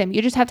create them.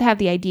 You just have to have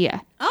the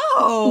idea.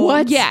 Oh,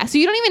 What? Yeah, so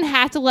you don't even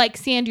have to like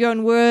sand your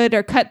own wood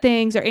or cut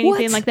things or anything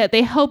What? like that.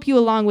 They help you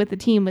along with the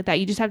team with that.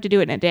 You just have to do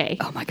it in a day.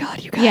 Oh my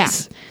God, you guys.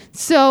 Yeah.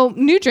 So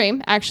new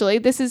dream, actually,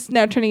 this is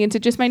now turning into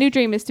just my new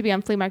dream is to be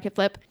on Flea Market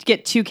Flip.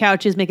 Get 2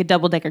 couches, make a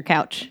double-decker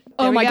couch.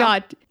 Oh There we my go.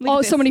 God. Look Oh,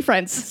 at so this. many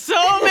friends.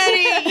 So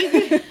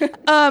many.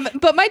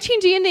 But my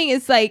changing ending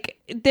is like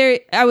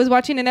I was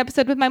watching an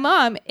episode with my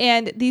mom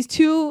and these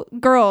 2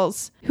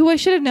 girls who I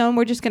should have known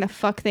were just gonna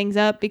fuck things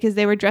up because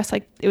they were dressed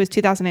like it was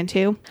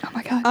 2002. Oh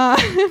my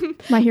God.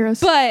 My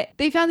heroes. But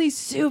they found these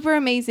super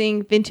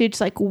amazing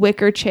vintage like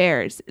wicker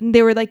chairs. And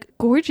they were like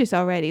gorgeous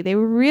already. They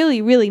were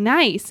really, really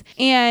nice.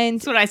 And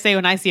That's what I say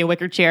when I see a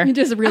wicker chair. it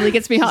just really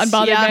gets me hot and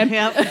bothered, yeah, man.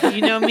 yep.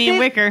 You know me and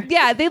wicker.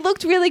 yeah, they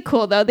looked really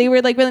cool though. They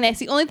were like really nice.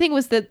 The only thing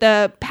was that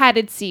the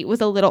padded seat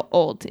was a little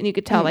old and you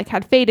could tell like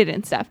had faded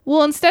and stuff.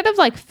 Well, instead of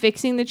like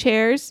fixing the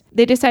chairs,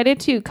 they decided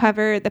to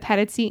cover the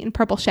padded seat in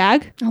purple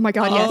shag. Oh my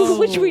God, Oh. yes.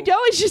 Which we know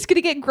is just gonna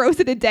get gross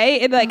in a day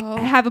and like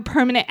have a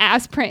permanent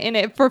ass print in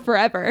it for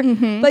forever.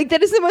 Like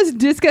that is the most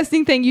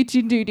disgusting thing you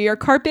should do to your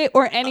carpet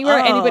or anywhere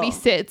anybody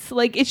sits.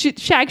 Like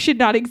shag should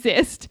not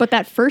exist. But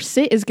that first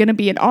sit is going to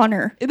be an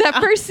honor. That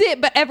first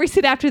sit, but every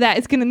sit after that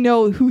is gonna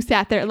know who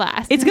sat there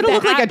last. It's gonna The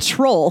look like a app-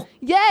 troll.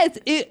 yes,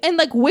 and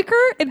like wicker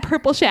and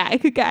purple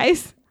shag,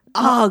 guys.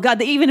 Oh God,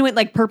 they even went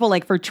like purple,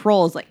 like for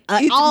trolls. Like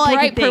It's all I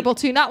bright could think. purple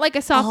too, not like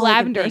a soft All I could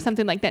lavender or think.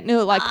 something like that.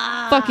 No, like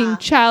fucking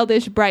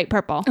childish bright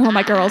purple. Oh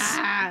my girls.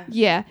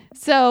 Yeah.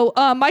 So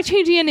my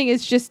changing ending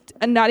is just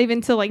not even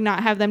to like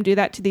not have them do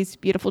that to these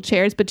beautiful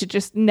chairs, but to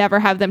just never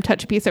have them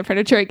touch a piece of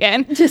furniture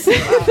again. Just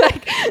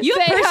like, You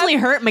they personally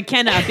have- hurt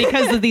McKenna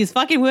because of these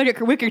fucking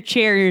wicker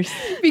chairs.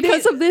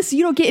 because of this,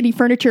 you don't get any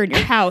furniture in your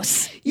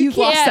house. You've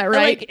lost can't, that,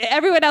 right? Like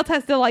everyone else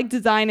has to like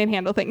design and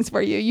handle things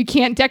for you. You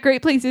can't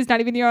decorate places,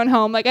 not even your own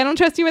home. Like I don't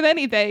trust you with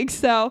anything.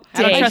 So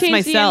I don't my trust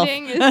changing myself.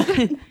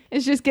 ending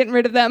is just getting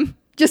rid of them.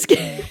 Just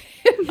get,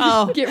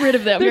 Oh, get rid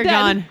of them. You're They're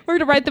dead. gone. We're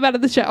gonna write them out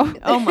of the show.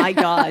 Oh my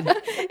God.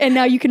 And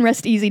now you can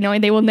rest easy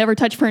knowing they will never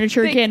touch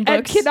furniture again, I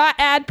books. cannot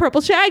add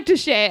purple shag to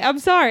shit. I'm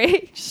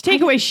sorry. Just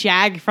take away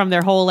shag from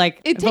their whole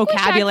like It take away shag from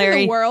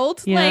vocabulary. the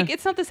world. Yeah. Like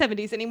it's not the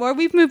 70s anymore.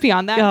 We've moved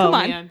beyond that. Oh, Come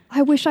on. man.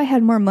 I wish I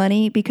had more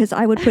money because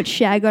I would put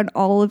shag on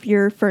all of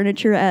your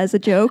furniture as a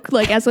joke,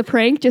 like as a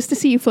prank, just to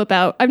see you flip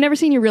out. I've never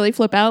seen you really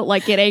flip out,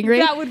 like get angry.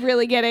 That would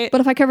really get it.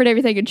 But if I covered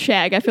everything in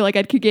shag, I feel like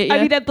I could get you.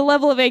 I mean, at the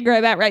level of anger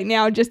I'm at right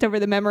now, just over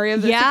the memory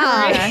of this Yeah. occurring.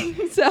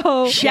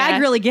 So Shag Yeah.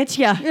 really gets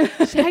you.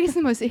 shag is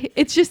the most.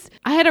 It's just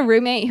I had a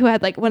roommate who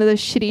had like one of those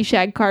shitty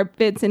shag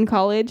carpets in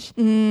college,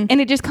 and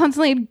it just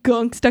constantly had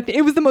gunk stuck.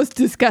 It was the most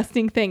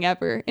disgusting thing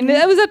ever, and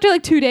that was after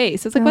like 2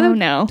 days. So it's like, Oh,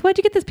 no. why'd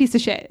you get this piece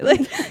of shit? Like,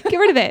 get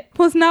rid of it.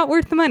 Well, it's not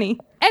worth the money.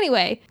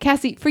 Anyway,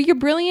 Cassie, for your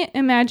brilliant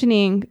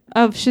imagining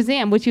of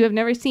Shazam, which you have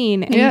never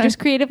seen, and Yeah. you just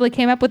creatively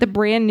came up with a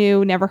brand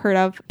new, never heard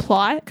of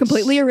plot.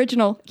 Completely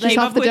original. Just Came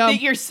off up the with dome.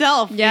 it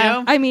yourself. Yeah. You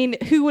know? I mean,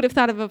 who would have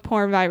thought of a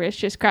porn virus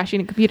just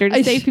crashing a computer to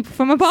I- save people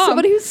from a bomb?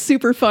 Somebody who's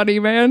super funny,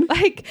 man.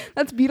 Like,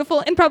 that's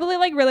beautiful and probably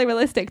like really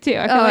realistic too.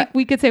 I feel like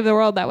we could save the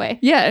world that way.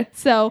 Yeah.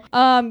 So,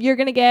 you're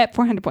gonna get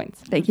 400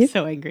 points. Thank you.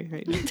 So angry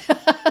right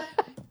now.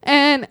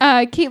 And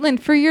Caitlin,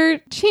 for your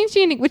change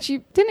the ending, which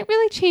you didn't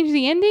really change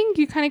the ending,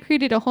 you kind of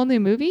created a whole new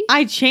movie.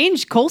 I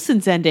changed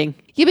Coulson's ending.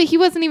 Yeah, but he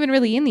wasn't even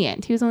really in the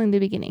end. He was only in the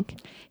beginning.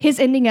 His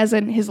ending as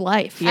in his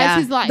life. Yeah.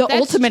 As his life. The That's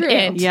ultimate true.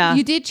 end. Yeah.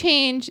 You did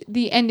change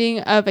the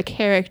ending of a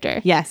character.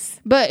 Yes.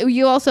 But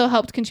you also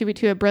helped contribute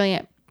to a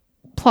brilliant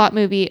plot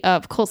movie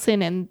of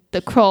Coulson and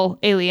the Krull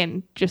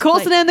alien just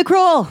Coulson and the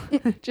Kroll.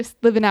 just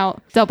living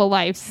out double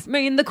lives.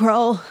 Me and the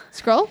Kroll.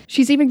 Skrull?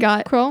 She's even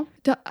got. Krull?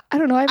 I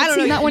don't know. I haven't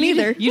seen that one you,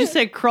 either. You just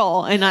said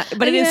Kroll,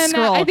 but it is Yeah, no,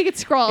 Skrull. I think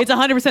it's Skrull. It's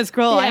 100%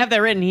 Skrull. I Yeah. have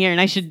that written here,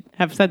 and I should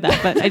have said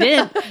that, but I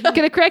didn't. Could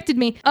have corrected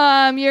me.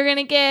 You're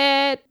gonna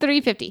get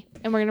 350,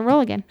 and we're gonna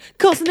roll again.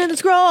 Coulson and the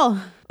Skrull.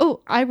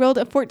 Oh, I rolled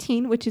a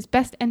 14, which is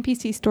best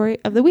NPC story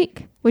of the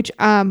week. Which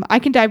I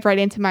can dive right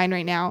into mine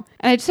right now.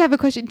 And I just have a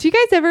question. Do you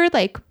guys ever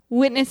like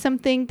witnessed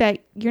something that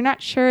you're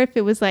not sure if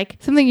it was like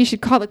something you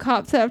should call the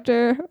cops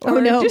after, or Oh,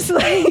 no. just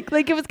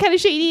like it was kind of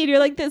shady, and you're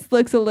like, this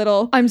looks a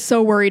little. I'm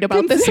so worried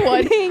about this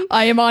one. Concerning.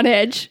 I am on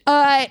edge.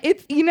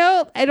 It's,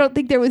 I don't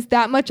think there was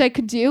that much I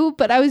could do,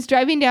 but I was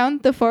driving down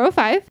the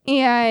 405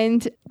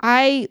 and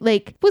I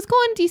was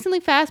going decently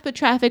fast, but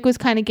traffic was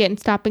kind of getting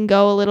stop and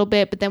go a little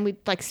bit, but then we'd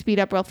speed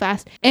up real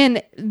fast.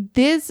 And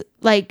this,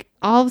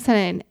 all of a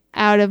sudden,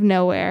 out of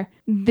nowhere,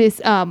 this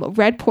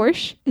red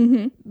Porsche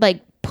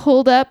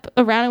pulled up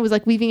around and was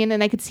weaving in,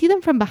 and I could see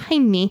them from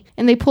behind me,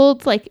 and they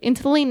pulled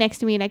into the lane next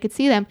to me, and I could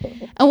see them.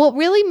 And what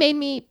really made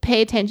me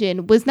pay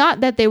attention was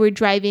not that they were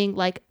driving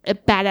a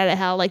bat out of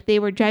hell, they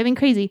were driving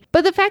crazy,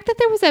 but the fact that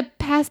there was a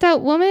passed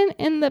out woman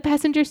in the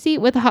passenger seat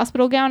with a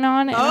hospital gown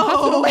on and a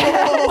hospital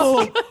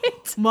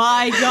mask.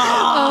 My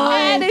God.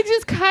 And it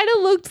just kind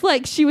of looked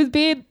like she was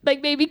being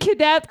maybe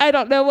kidnapped. I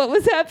don't know what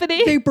was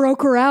happening. They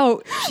broke her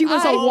out. She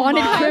was a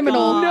wanted my criminal.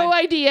 God. No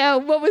idea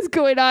what was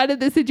going on in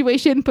this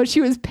situation, but she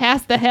was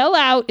passed the hell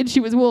out, and she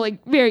was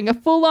wearing a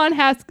full-on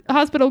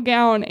hospital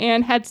gown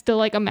and had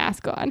still a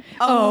mask on.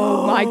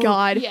 Oh my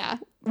God. Yeah.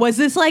 Was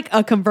this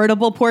a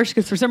convertible Porsche?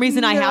 Because for some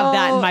reason I have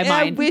that in my No,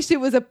 mind. I wish it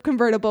was a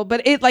convertible,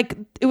 but it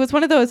was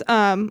one of those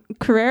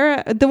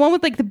Carrera, the one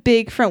with the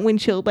big front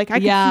windshield. I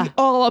could see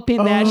all up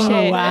in that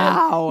shit.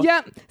 wow.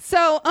 Yep.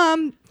 So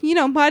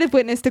might have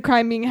witnessed the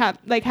crime being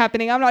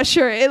happening. I'm not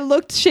sure. It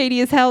looked shady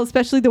as hell,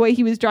 especially the way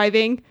he was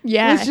driving.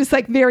 Yeah. It was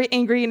just very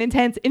angry and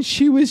intense, and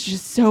she was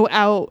just so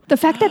out. The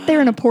fact that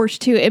they're in a Porsche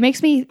too, it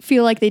makes me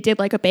feel like they did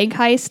a bank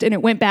heist and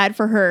it went bad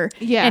for her.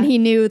 Yeah. And he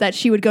knew that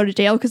she would go to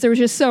jail because there was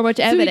just so much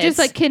So evidence. he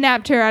just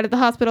kidnapped her out of the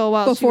hospital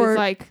while Before- she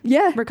was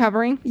yeah.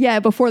 recovering. Yeah,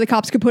 before the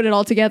cops could put it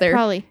all together.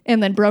 Probably.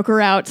 And then broke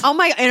her out Oh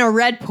my! In a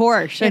red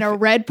Porsche. in a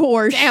red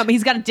Porsche. Damn,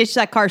 he's got to ditch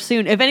that car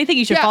soon. If anything,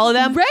 you should follow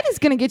them. Red is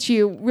gonna get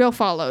you real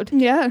followed.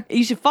 Yeah.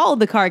 You should follow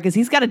the car because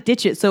he's got to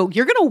ditch it. So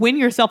you're gonna win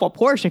yourself a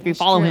Porsche if you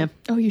follow true. him.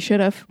 Oh, you should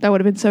have. That would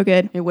have been so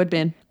good. It would have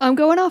been. I'm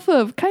going off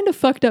of kind of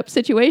fucked up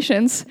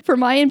situations. For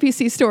my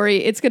NPC story,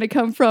 it's going to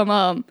come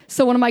from,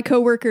 so one of my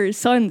coworkers'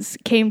 sons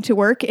came to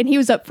work and he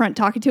was up front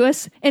talking to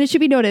us. And it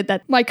should be noted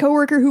that my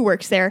coworker who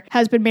works there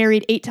has been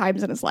married 8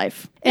 times in his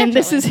life. And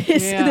this is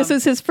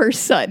his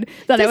first son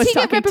that I Does was he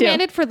get talking to.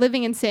 reprimanded for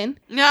living in sin?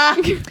 No,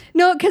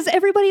 because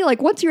everybody,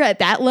 once you're at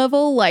that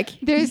level,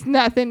 There's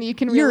nothing you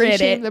can You're really in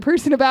shame it. the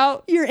person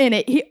about. you're in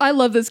it. I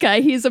love this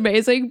guy. He's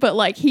amazing,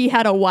 but he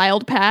had a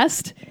wild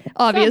past,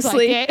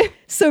 obviously. like it.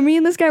 So me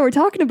and this guy were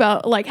talking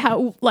about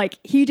how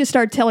he just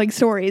started telling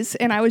stories,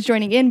 and I was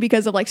joining in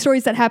because of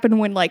stories that happen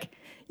when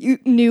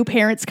new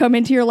parents come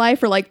into your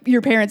life, or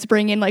your parents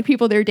bring in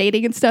people they're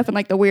dating and stuff, and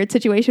the weird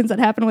situations that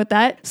happen with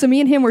that. So me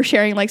and him were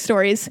sharing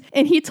stories,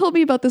 and he told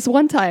me about this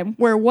one time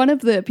where one of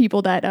the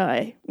people that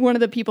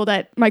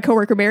my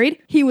coworker married,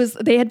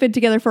 they had been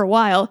together for a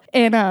while,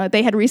 and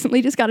they had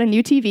recently just got a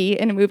new TV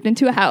and moved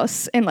into a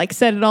house and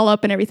set it all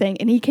up and everything.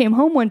 And he came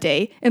home one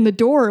day and the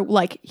door,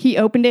 he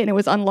opened it and it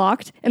was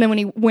unlocked, and then when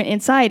he went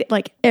inside,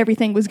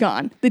 everything was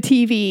gone. The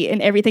TV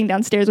and everything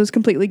downstairs was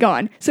completely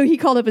gone. So he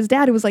called up his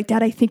dad and was like,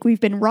 "Dad, I think we've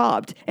been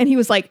robbed." And he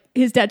was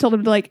his dad told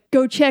him to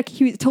go check.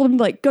 He told him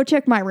to go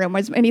check my room.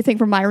 Was anything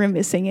from my room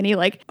missing? And he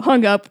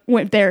hung up,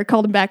 went there,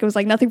 called him back. It was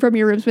nothing from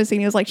your room's missing.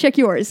 He was check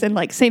yours. And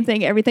same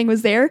thing, everything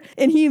was there.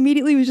 And he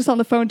immediately was just on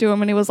the phone to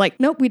him and he was like,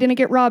 "Nope, we didn't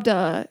get robbed.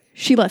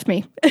 She left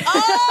me."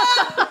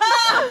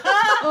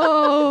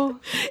 Oh,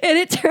 And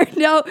it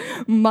turned out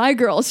my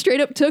girl straight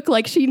up took,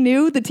 she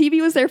knew the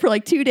TV was there for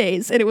 2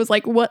 days, and it was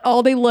what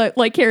all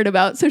they cared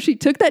about. So she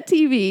took that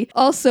TV.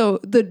 Also,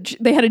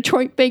 they had a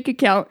joint bank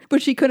account,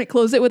 but she couldn't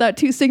close it without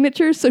 2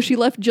 signatures, so she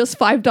left just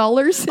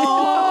 $5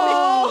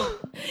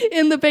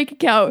 in the bank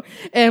account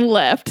and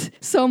left.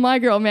 So my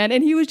girl, man,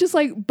 and he was just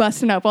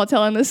busting up while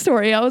telling this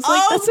story. I was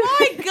like, "That's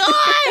my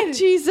God!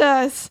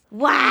 Jesus.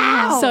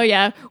 Wow. So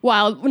yeah,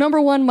 wild.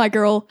 Number one, my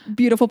girl,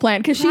 beautiful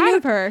plan, because she Proud knew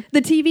of her.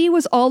 the TV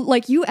was all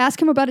you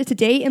ask him about it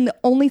today, and the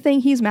only thing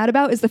he's mad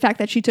about is the fact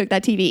that she took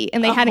that TV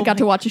and they hadn't got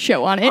to watch a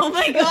show on it. Oh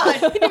my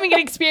God. You didn't even get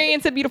to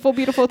experience a beautiful,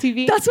 beautiful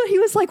TV. That's what he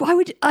was like. Why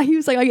would you? He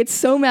was like, "I get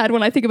so mad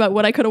when I think about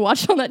what I could have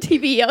watched on that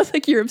TV." I was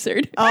like, "You're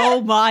absurd."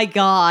 Oh my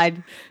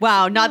God.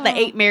 Wow. Not the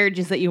 8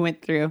 marriages that you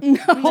went through.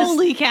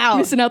 Holy cow.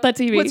 Missing out that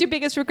TV. What's your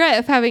biggest regret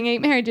of having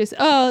 8 marriages?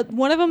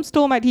 One of them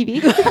stole my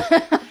TV.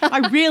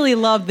 I really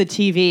love the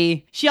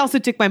TV. She also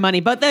took my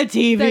money, but the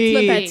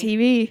TV. that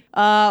TV?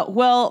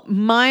 Well,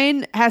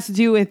 mine has to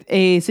do with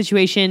a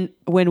situation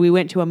when we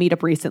went to a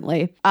meetup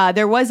recently.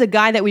 There was a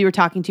guy that we were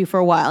talking to for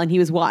a while, and he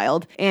was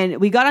wild. And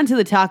we got onto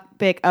the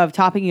topic of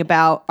talking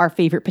about our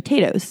favorite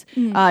potatoes,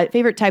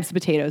 favorite types of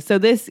potatoes. So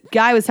this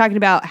guy was talking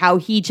about how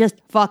he just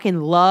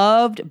fucking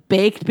loved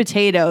baked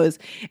potatoes.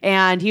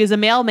 And he was a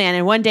mailman.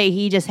 And one day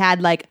he just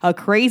had a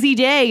crazy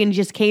day and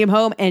just came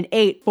home and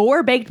ate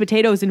 4 baked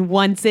potatoes in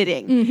one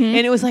sitting.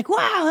 And it was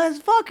wow, that's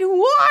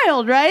fucking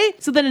wild, right?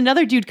 So then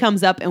another dude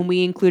comes up and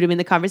we include him in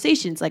the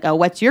conversation. It's "Oh,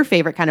 what's your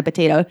favorite kind of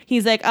potato?"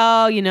 He's like,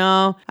 "Oh,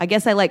 I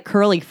guess I like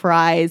curly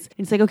fries."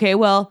 And it's okay,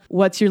 well,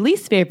 what's your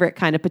least favorite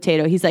kind of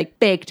potato? He's like,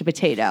 "Baked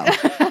potato."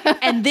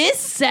 And this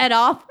set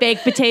off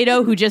Baked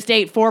Potato, who just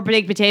ate 4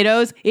 baked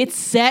potatoes. It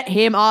set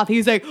him off. He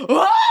was like,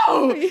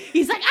 whoa!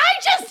 He's like, I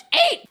just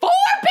ate 4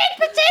 baked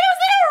potatoes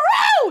in a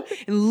row!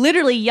 And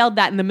literally yelled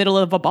that in the middle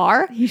of a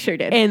bar. He sure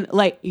did. And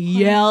like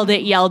yelled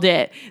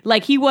it.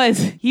 Like he was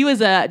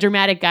a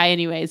dramatic guy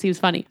anyways. He was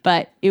funny.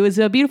 But it was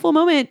a beautiful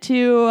moment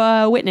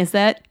to witness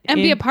that. And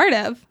be a part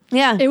of.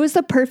 Yeah. It was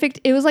like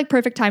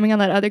perfect timing on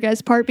that other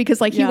guy's part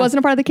because like he Yeah. wasn't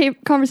a part of the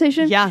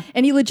conversation. Yeah.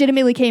 And he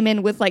legitimately came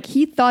in with like,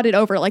 he thought it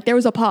over. Like there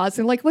was a pause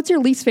and like, what's your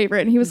least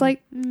favorite? And he was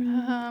like,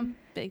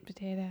 Baked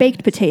potato.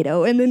 baked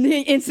potato. And then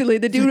instantly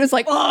the dude was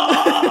like,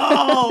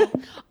 Oh!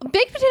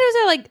 Baked potatoes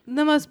are like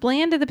the most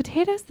bland of the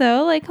potatoes,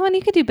 though. Like, come on,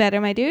 you could do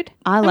better, my dude.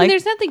 I mean, like-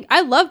 there's nothing.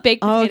 I love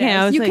baked potatoes. Okay,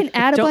 I was You like, can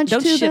add a don't- bunch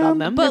don't to shit on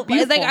them, them. But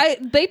They're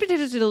like, baked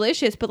potatoes are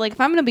delicious. But like, if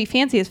I'm gonna be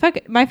fancy as fuck,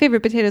 my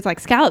favorite potato is like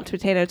scalloped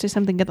potatoes or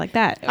something good like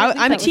that.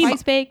 I'm team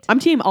rice baked. I'm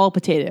team all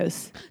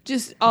potatoes.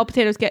 Just all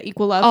potatoes get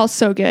equal love. all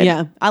so good.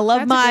 Yeah, I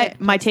love That's a good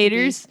my place to be.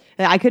 taters.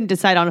 I couldn't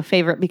decide on a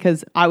favorite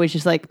because I was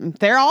just like,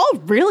 they're all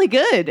really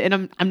good,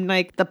 and I'm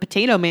like the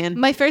potato man.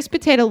 My first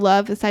potato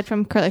love, aside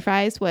from curly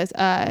fries, was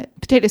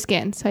potato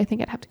skin. So I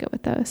think I'd have to go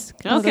with those.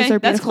 Oh, Okay, those are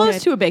that's beautiful.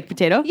 close to a baked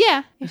potato.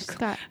 Yeah, it's just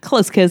got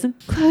Close cousin.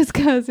 close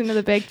cousin of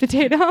the baked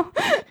potato.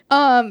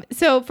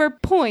 So for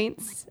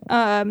points,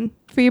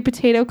 for your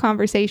potato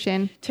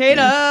conversation,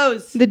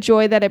 Potatoes. the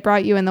joy that it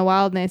brought you in the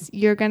wildness,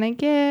 you're gonna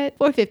get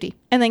 450.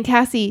 And then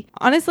Cassie,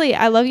 honestly,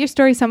 I love your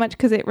story so much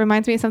because it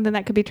reminds me of something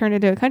that could be turned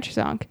into a country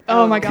song.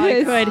 Oh my God, it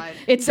Because could.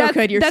 It's so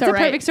good. You're that's so a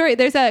right. perfect story.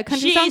 There's a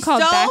country song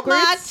called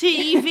Backwards.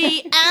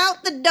 TV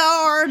out the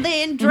door,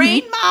 then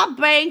drained my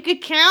bank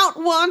account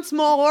once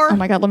more. Oh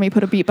my God, let me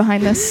put a beat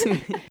behind this.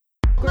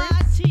 My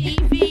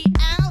TV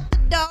out the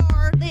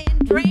door, then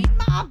drained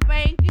my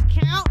bank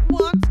account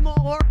once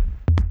more.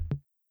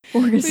 We're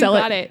going to We sell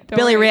got it. it. Don't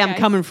Billy worry, Ray, I'm guys.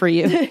 coming for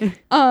you.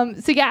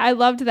 So yeah, I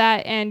loved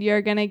that, and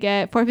you're gonna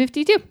get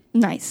 452.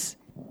 Nice.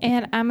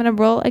 And I'm gonna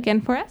roll again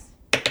for us.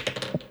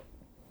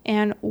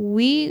 And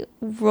we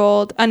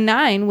rolled a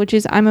 9, which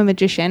is I'm a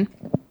magician.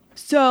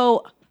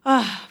 So,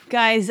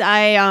 guys,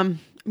 I'm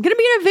gonna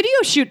be in a video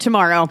shoot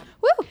tomorrow.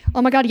 Woo!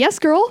 Oh my God, yes,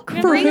 girl.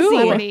 For Crazy. who?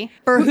 Celebrity.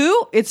 For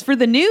who? It's for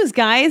the news,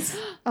 guys.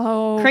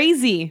 Oh.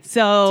 Crazy.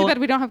 So Too bad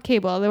we don't have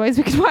cable, otherwise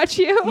we could watch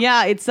you.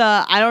 yeah, it's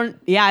I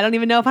don't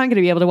even know if I'm going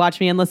to be able to watch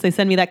me unless they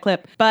send me that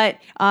clip. But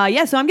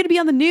yeah, so I'm going to be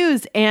on the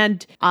news,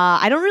 and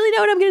I don't really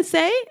know what I'm going to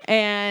say,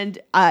 and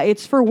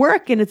it's for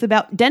work, and it's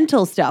about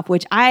dental stuff,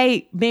 which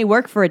I may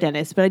work for a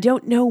dentist, but I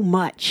don't know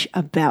much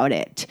about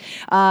it.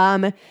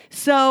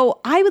 So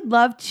I would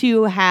love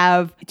to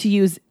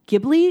use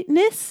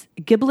glibness.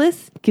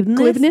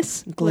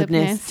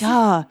 Glibness?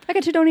 Duh. I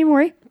got you. Don't even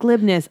worry.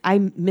 Glibness. I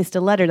missed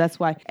a letter. That's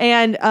why.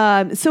 And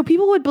so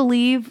people would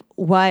believe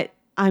what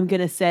I'm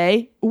going to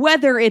say,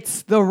 whether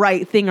it's the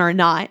right thing or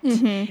not.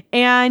 Mm-hmm.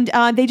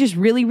 And they just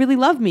really, really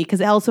love me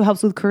because it also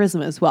helps with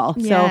charisma as well.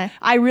 Yeah. So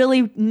I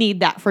really need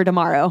that for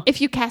tomorrow.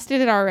 If you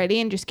casted it already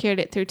and just carried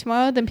it through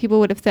tomorrow, then people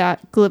would have thought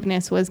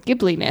glibness was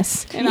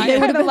gibbliness. And I They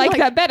kind would've of been like like,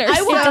 that better. It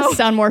does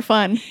sound more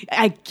fun.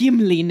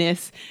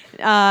 Gimliness.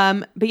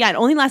 But yeah, it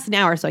only lasts an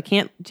hour, so I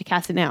can't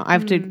cast it now. I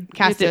have to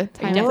cast to it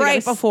time it.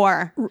 right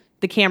before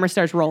the camera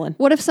starts rolling.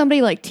 What if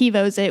somebody like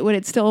TiVos it? Would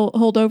it still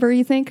hold over,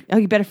 you think? Oh,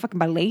 you better fucking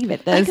believe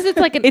it does. Because it's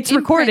like an it's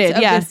imprint recorded.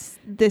 of Yeah.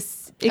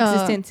 this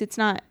existence. It's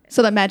not.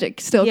 So that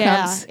magic still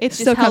comes. It's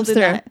still just comes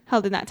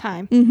held in that through.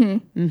 time.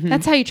 Mm-hmm.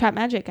 That's how you trap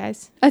magic,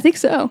 guys. I think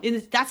so.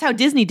 That's how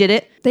Disney did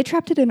it. They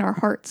trapped it in our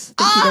hearts.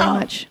 Thank you very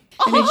much.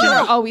 And then you're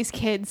always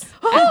kids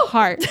at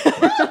heart.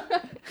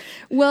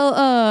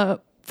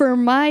 Well, for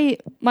my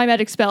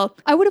magic spell,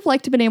 I would have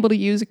liked to been able to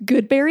use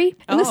Goodberry.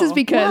 And this is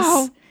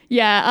because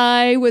yeah,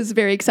 I was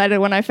very excited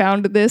when I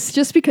found this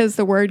just because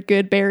the word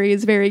Goodberry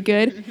is very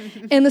good.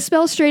 And the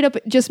spell straight up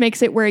just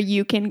makes it where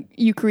you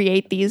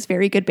create these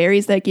very good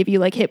berries that give you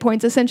like hit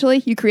points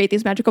essentially. You create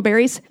these magical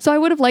berries. So I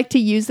would have liked to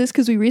use this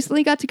because we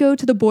recently got to go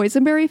to the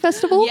Boysenberry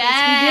Festival.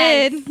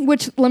 Yes, we did.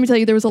 Which, let me tell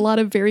you, there was a lot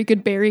of very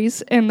good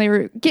berries, and they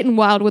were getting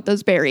wild with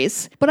those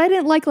berries. But I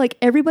didn't like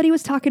everybody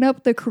was talking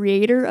up the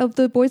creator of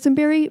the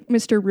Boysenberry,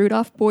 Mr.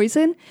 Rudolph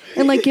Boysen,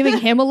 and like giving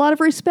him a lot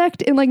of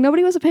respect, and like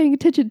nobody was paying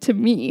attention to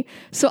me.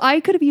 So I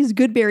could have used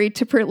Goodberry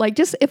to print, like,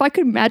 just if I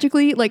could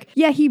magically, like,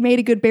 yeah, he made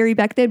a good berry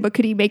back then, but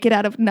could he make it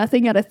out of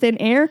nothing, out of thin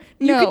air?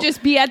 You No. could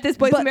just be at this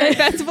Boysenberry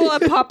Festival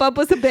and pop up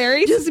with some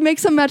berries. Just make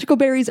some magical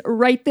berries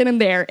right then and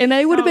there, and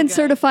I would have been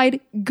certified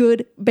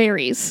good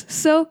berries.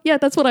 So yeah,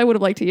 that's what I would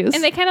have liked to use.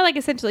 And they kind of like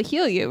essentially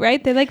heal you,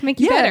 right? They like make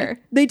you better.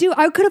 They do.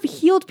 I could have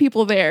healed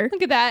people there.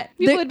 Look at that.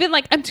 People would have been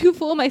like, I'm too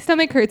full, my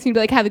stomach hurts. And you'd be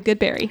like, have a good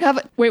berry.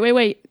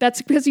 Wait.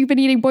 That's because you've been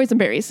eating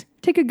boysenberries.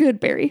 Take a good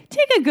berry.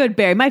 Take a good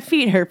berry. My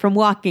feet hurt from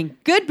walking.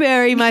 Good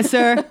berry, my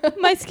sir.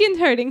 My skin's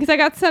hurting because I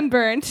got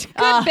sunburned.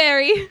 Good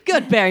berry.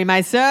 Good berry,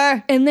 my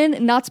sir. And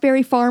then Knott's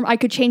Berry Farm, I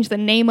could change the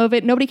name of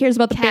it. Nobody cares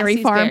about the berry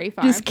Cassie's farm. Berry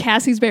Farm. Just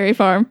Cassie's Berry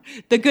Farm.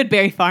 The good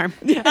berry farm.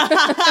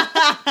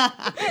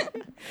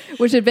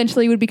 which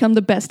eventually would become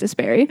the bestest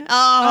berry.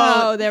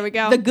 Oh, there we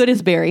go. The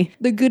goodest berry.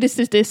 The goodest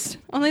is this.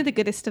 Only the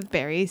goodest of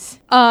berries.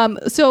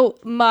 So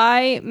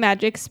my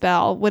magic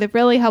spell would have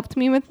really helped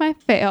me with my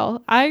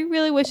fail. I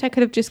really wish I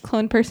could have just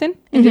cloned person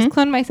and just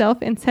cloned myself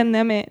and send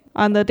them it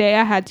on the day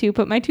I had to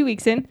put my 2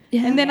 weeks in.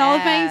 Yeah. And then all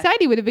of my Yeah.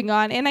 anxiety would have been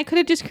gone. And I could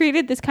have just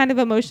created this kind of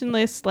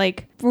emotionless,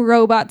 like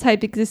robot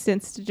type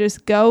existence to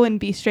just go and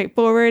be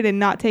straightforward and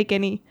not take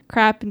any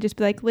crap and just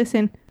be like,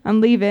 listen, I'm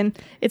leaving.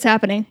 It's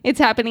happening. It's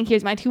happening.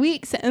 Here's my 2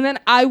 weeks. And then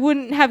I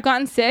wouldn't have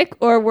gotten sick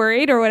or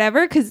worried or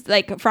whatever. Cause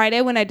like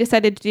Friday when I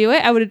decided to do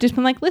it, I would have just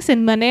been like,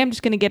 listen, Monday, I'm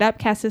just going to get up,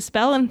 cast a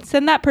spell and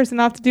send that person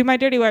off to do my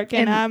dirty work.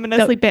 And And I'm going to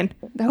that- sleep in.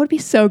 That would be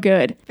so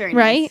good. Very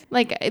Right? nice.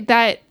 Like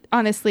that,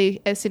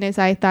 honestly, as soon as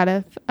I thought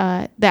of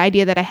the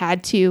idea that I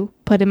had to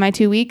put in my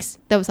 2 weeks,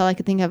 that was all I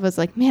could think of was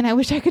like, man, I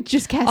wish I could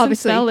just cast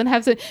Obviously. some spell and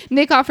have some.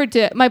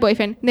 My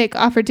boyfriend, Nick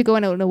offered to go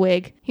in a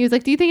wig. He was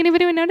like, do you think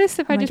anybody would notice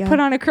if I my just God. put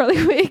on a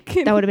curly wig?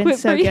 and That would've been went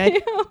so for good.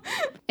 you?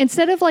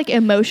 Instead of like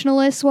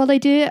emotionalists while they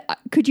did it,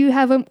 could you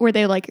have them where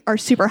they like are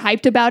super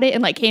hyped about it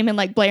and like came in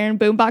like blaring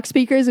boombox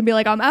speakers and be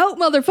like, I'm out,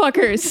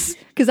 motherfuckers?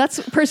 Because that's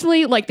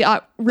personally like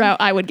the route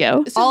I would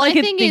go. So All I my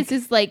could thing think-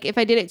 is like if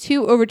I did it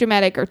too over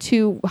dramatic or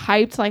too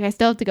hyped, like I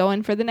still have to go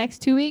in for the next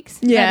 2 weeks.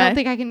 And I Yeah. don't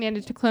think I can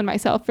manage to clone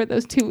myself for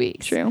those 2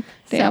 weeks. True.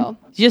 Damn. So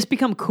Just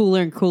become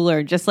cooler and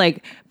cooler. Just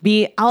like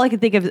be all I can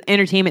think of is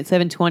Entertainment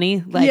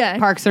 720, like Yeah.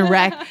 Parks and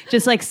Rec.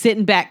 Just like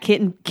sitting back,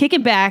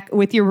 kicking back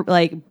with your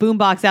like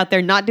boombox out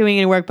there, not doing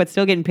any work, but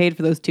still getting paid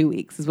for those 2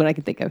 weeks is what I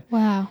can think of.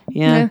 wow.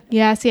 Yeah.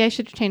 Yeah. See, I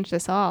should change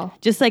this all.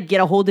 Just like get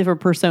a whole different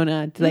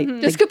persona. To, like,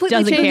 Just completely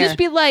doesn't change- care. Just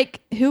be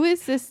like, who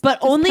is this? But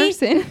this only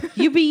person?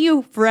 you be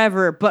you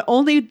forever. But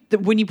only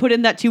when you put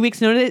in that 2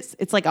 weeks notice,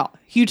 it's like a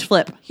huge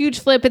flip. Huge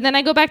flip, and then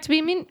I go back to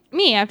being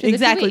me after the 2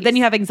 Exactly. weeks. Then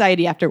you have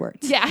anxiety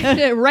afterwards. yeah.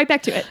 Yeah, right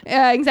back to it.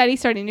 Anxiety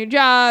starting new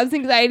jobs,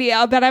 anxiety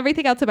about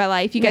everything else about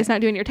life. You guys not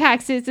doing your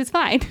taxes, it's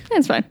fine.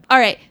 That's fine. All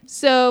right.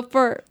 So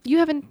for you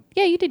haven't,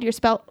 you did your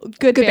spell.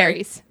 Good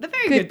berries. The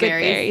very good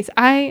berries.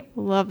 I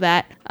love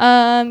that.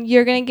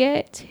 You're gonna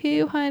get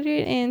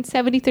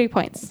 273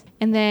 points,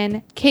 and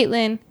then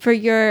Caitlin for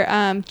your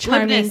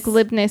charming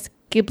gibbliness,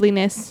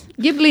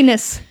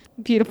 Gibbliness.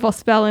 beautiful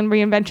spell and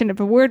reinvention of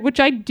a word, which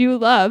I do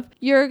love.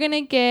 You're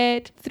gonna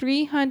get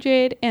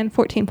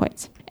 314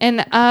 points.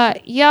 And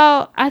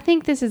y'all, I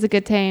think this is a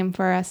good time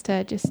for us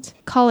to just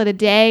call it a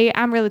day.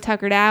 I'm really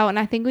tuckered out, and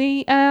I think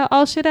we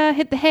all should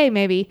hit the hay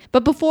maybe.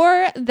 But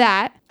before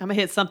that, I'm gonna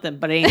hit something,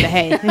 but it ain't the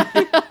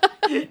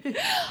hay.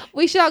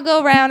 we should all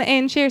go around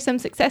and share some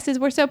successes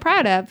we're so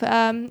proud of.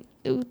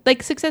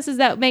 Like successes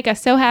that make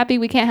us so happy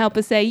we can't help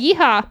but say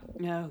yeehaw.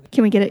 No.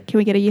 Can we get it? Can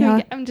we get a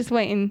yeehaw? I'm just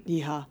waiting.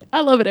 Yeah.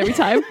 I love it every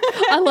time.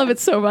 I love it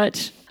so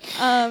much.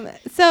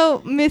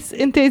 So Miss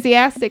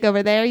Enthusiastic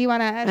over there, you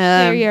want to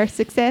share your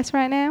success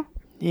right now?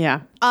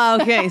 Yeah.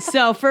 Okay.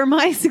 So for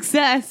my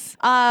success,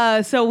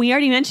 so we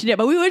already mentioned it,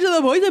 but we went to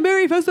the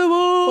Boysenberry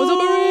Festival.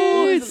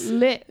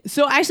 Lit.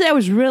 So actually, I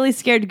was really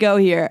scared to go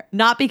here.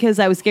 Not because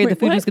I was scared the Wait,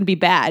 food what? was going to be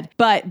bad,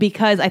 but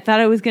because I thought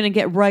I was going to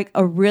get like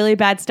a really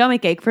bad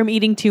stomach ache from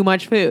eating too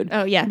much food.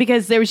 Oh, yeah.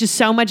 Because there was just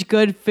so much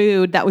good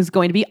food that was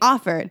going to be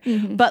offered.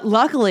 Mm-hmm. But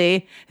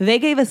luckily, they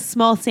gave us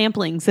small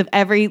samplings of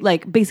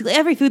basically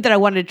every food that I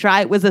wanted to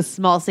try was a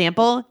small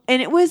sample,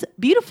 and it was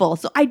beautiful.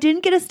 So I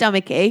didn't get a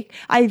stomach ache.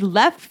 I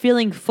left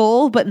feeling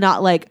full, but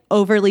not like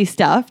overly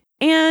stuffed.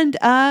 And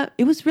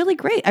it was really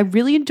great. I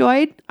really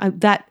enjoyed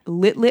that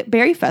Lit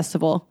Berry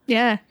Festival.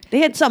 Yeah. They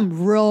had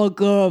some real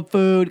good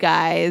food,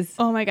 guys.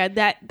 Oh my god,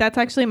 that's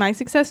actually my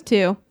success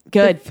too.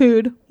 Good. The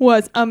food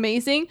was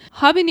amazing.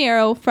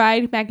 Habanero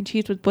fried mac and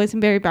cheese with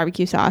boysenberry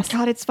barbecue sauce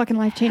God, it's fucking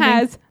life changing.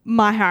 has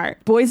my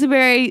heart.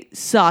 Boysenberry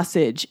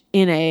sausage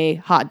in a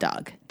hot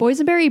dog.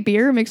 Boysenberry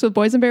beer mixed with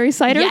boysenberry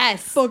cider.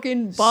 Yes.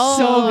 Fucking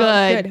So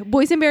good.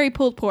 Boysenberry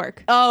pulled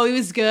pork Oh, it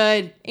was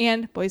good.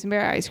 and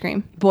boysenberry ice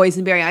cream.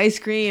 Boysenberry ice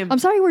cream. I'm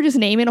sorry we're just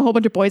naming a whole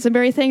bunch of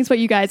boysenberry things, but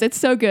you guys, it's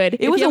so good.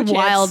 It was a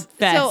wild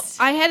fest.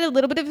 So I had a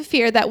little bit of a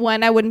fear that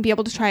one, I wouldn't be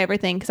able to try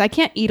everything because I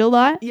can't eat a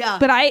lot. Yeah.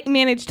 But I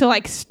managed to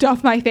like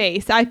stuff my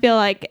face. I feel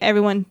like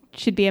everyone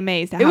should be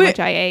amazed at how much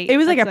I ate. It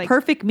was like That's a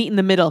perfect meat in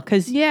the middle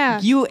because Yeah.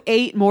 you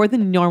ate more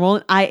than normal.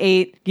 And I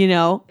ate,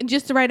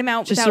 just the right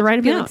amount. Just without the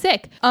right feeling amount.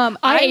 sick.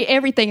 I ate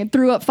everything and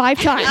threw up 5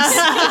 times.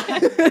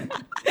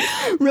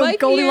 Real My fear-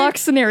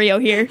 Goldilocks scenario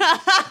here.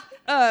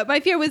 my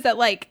fear was that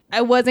like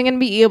I wasn't going to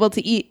be able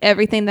to eat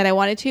everything that I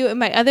wanted to, and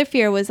my other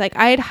fear was like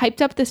I had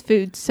hyped up this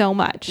food so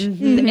much,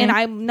 and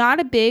I'm not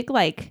a big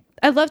like.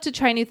 I love to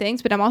try new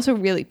things, but I'm also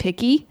really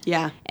picky.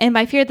 Yeah. And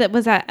my fear that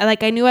was that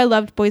like I knew I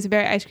loved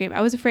boysenberry ice cream.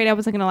 I was afraid I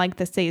wasn't going to like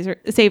the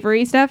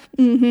savory stuff.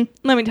 Mm-hmm.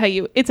 Let me tell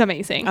you, it's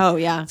amazing. Oh,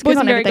 yeah. good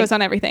on Boysenberry everything. goes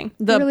on everything.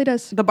 The, It really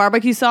does. The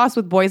barbecue sauce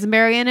with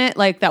boysenberry in it,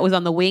 like that was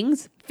on the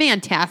wings.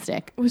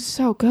 fantastic. It was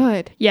so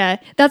good. Yeah,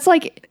 that's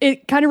like,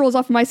 it kind of rolls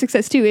off of my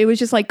success too. It was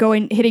just like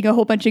hitting a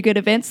whole bunch of good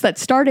events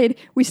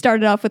we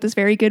started off with this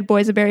very good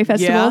Boysenberry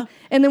Festival. Yeah.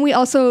 And then we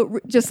also,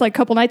 just like a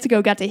couple nights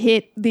ago, got to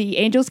hit the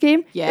Angels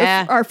game.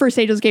 Yeah. Our first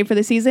Angels game for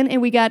the season.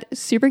 And we got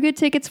super good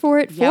tickets for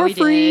it Yeah, for we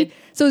free. did.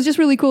 So it was just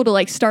really cool to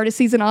like start a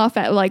season off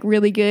at like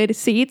really good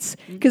seats.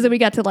 Because then we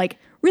got to like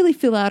really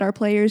fill out our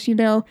players,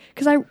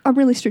 because I'm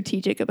really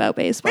strategic about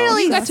baseball.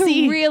 Really? You So- got to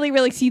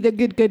really see the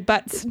good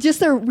butts. just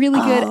their really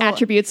good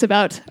attributes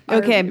about our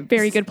Okay.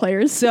 very good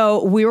players.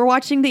 So we were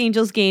watching the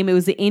Angels game. It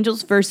was the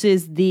Angels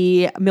versus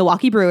the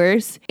Milwaukee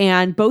Brewers,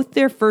 and both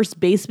their first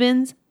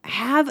basemen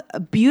have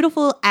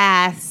beautiful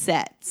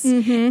assets.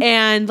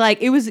 And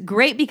like, it was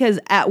great because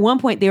at one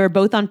point they were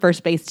both on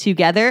first base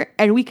together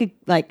and we could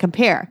like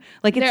compare.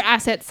 Like, it's Their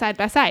assets side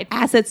by side.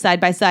 assets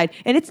side by side.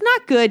 And it's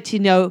not good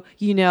to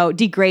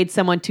degrade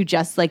someone to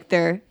just like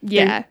their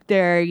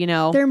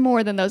They're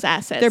more than those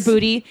assets. their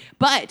booty.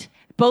 But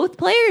both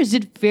players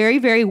did very,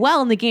 very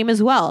well in the game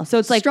as well. So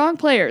it's like, strong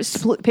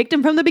players. picked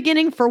them from the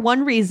beginning for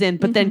one reason,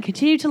 but then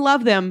continue to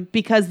love them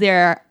because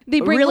they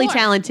bring really more.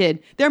 talented.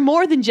 They're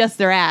more than just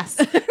their ass.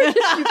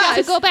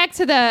 To go back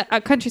to the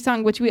country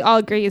song, which we all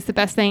agree is the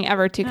best thing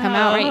ever to come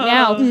out right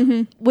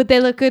now, would they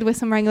look good with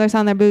some Wranglers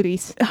on their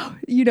booties?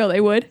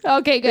 They would.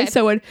 Okay, good.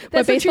 So would.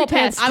 That's But a true baseball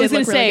pants test. I was did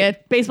going look to really say,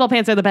 good. baseball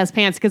pants are the best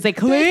pants because they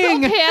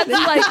cling. Baseball pants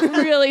like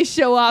really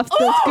show off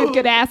those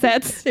good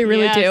assets. They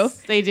really do.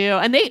 They do.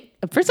 And they,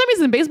 for some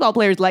reason, baseball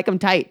players like them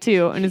tight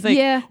too. And it's like,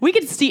 Yeah. we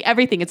can see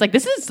everything. It's like,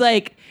 this is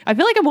like, I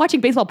feel like I'm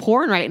watching baseball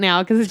porn right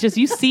now because it's just,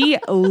 you see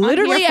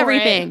literally for it.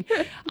 everything.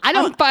 I I'm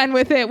don't, fine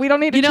with it. We don't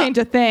need to change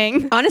a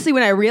thing. honestly,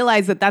 when I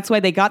realized that that's why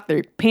they got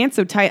their pants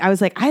so tight, I was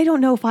like, I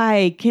don't know if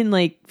I can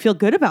like feel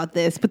good about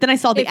this. But then I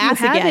saw the If you ass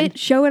have again. it,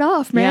 show it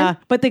off, man. Yeah,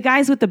 but the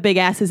guys with the big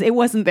asses, it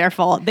wasn't their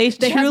fault. They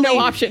truly, have no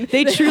option.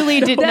 They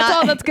truly did That's not.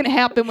 all that's going to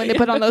happen when they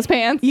put on those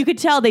pants. You could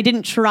tell they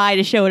didn't try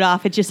to show it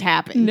off. It just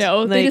happened.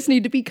 No, they Like, just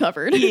need to be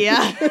covered. yeah.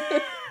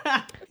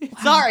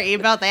 Sorry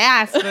about the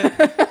ass,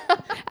 but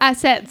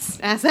Assets.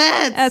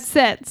 assets.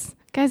 Assets.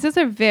 Guys, those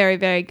are very,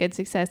 very good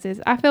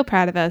successes. I feel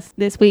proud of us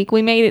this week.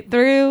 We made it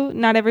through.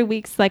 Not every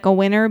week's like a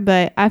winner,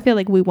 but I feel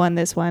like we won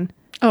this one.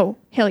 Oh,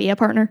 hell yeah,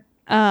 partner.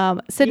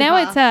 So now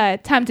it's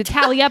time to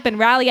tally up and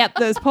rally up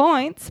those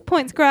points.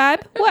 Point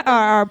scribe, what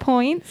are our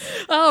points?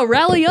 Oh,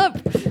 rally up.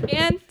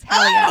 And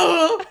tally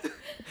up.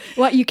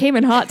 What, you came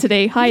in hot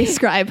today. Hi,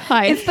 Scribe.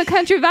 Hi. It's the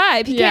country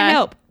vibe. You Yeah. can't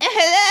help.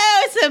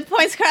 Hello, it's the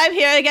Point Scribe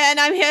here again.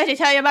 I'm here to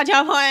tell you about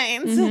your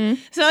points.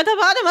 So at the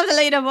bottom of the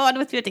leaderboard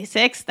with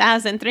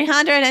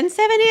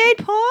 56,378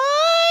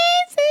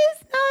 points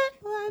is not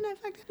one.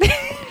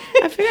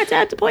 I forgot to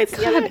add the points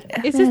together.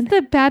 Is this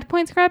the bad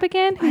points grab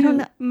again? I don't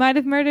know. Might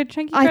have murdered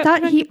Chunky. I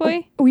thought Chunky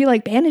boy. we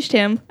like banished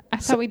him. I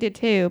thought we did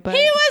too, but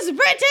He was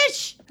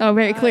British. Oh,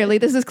 very clearly.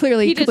 This is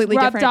clearly he just completely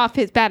rubbed different. off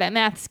his bad at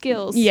math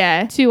skills.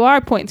 Yeah. To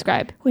our point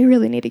scribe. We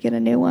really need to get a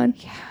new one.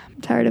 Yeah.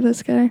 I'm tired of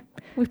this guy.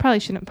 We probably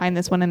shouldn't find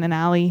this one in an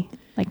alley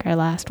like our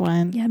last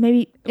one. Yeah,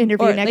 maybe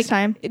interview Or next like,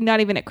 time. Not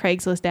even at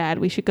Craigslist ad.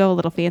 We should go a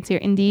little fancier.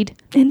 Indeed.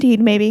 Indeed,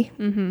 maybe.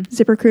 Mm-hmm.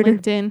 ZipRecruiter.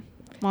 LinkedIn.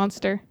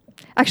 Monster.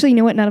 Actually, you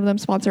know what? None of them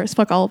sponsor us.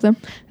 Fuck all of them.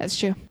 That's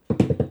true.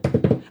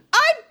 I'm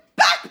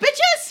back,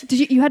 bitches.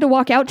 Did you had to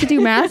walk out to do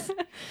math?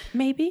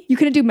 Maybe. You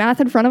couldn't do math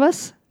in front of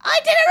us? I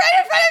did it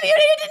right in front of you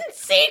and you didn't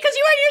see it because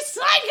you were in your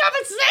side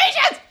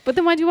conversations. But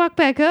then why'd you walk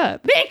back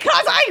up?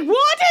 Because I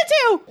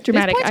wanted to.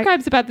 Dramatic. This point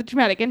scribe's about the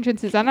dramatic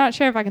entrances. I'm not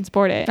sure if I can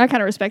sport it. I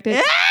kind of respect it.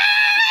 At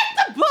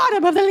the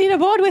bottom of the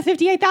leaderboard with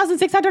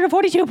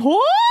 58,642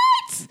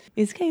 points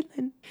is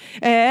Caitlin.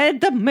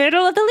 At the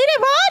middle of the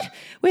leaderboard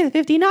with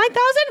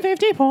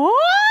 59,050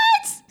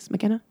 points is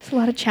McKenna. There's a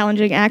lot of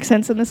challenging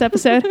accents in this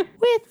episode.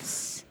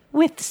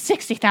 With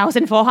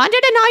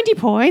 60,490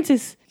 points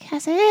is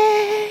Cassie. And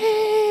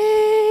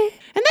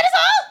that is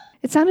all.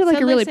 It sounded like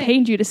So it really listen.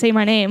 pained you to say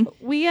my name.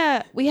 We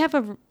have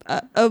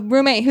a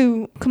roommate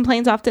who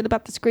complains often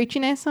about the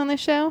screechiness on this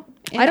show.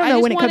 And I don't know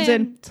just when it want comes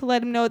him in. to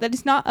let him know that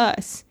it's not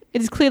us.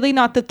 It is clearly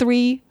not the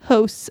three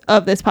hosts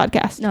of this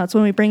podcast. No, it's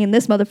when we bring in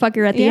this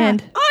motherfucker at the Yeah.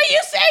 end. Are you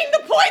saying the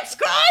Point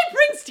Scribe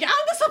brings down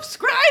the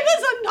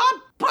subscribers on our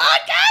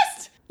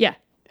podcast? Yeah.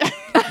 That's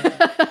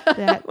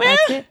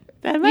it.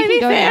 That You might can be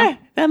go fair. now.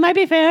 That might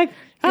be fair.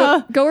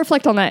 Go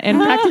reflect on that and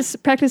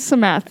practice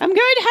some math. I'm going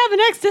to have an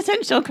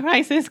existential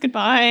crisis.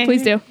 Goodbye.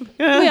 Please do.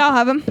 We all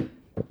have them.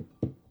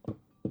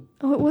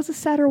 Oh, it was a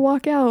sadder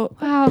walkout.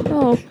 Wow.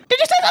 Oh. Did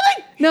you say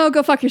something? No,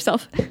 go fuck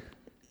yourself.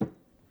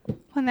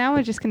 Well, now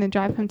we're just going to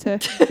drive him to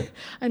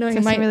I know you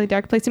just a might. really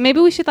dark place. So maybe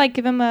we should like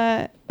give him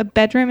a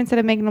bedroom instead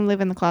of making him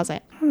live in the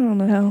closet. I don't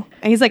know.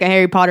 He's like a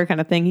Harry Potter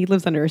kind of thing. He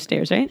lives under our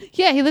stairs, right?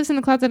 Yeah, he lives in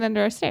the closet under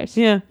our stairs.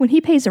 Yeah. When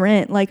he pays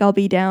rent, like I'll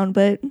be down,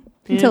 but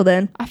until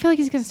then. I feel like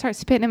he's going to start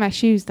spitting in my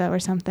shoes though or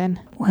something.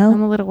 Well.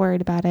 I'm a little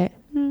worried about it.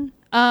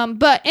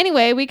 But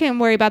anyway, we can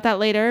worry about that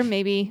later.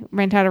 Maybe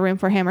rent out a room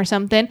for him or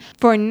something.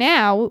 For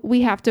now,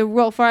 we have to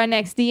roll for our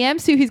next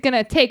DM. So who's going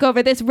to take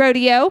over this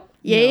rodeo?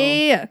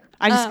 Yeah.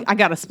 I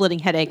got a splitting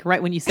headache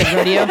right when you said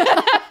rodeo.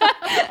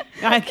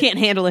 I can't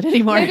handle it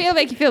anymore. Maybe it'll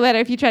make you feel better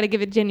if you try to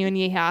give it genuine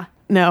yeehaw.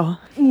 No.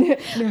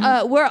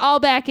 We're all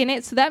back in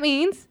it. So that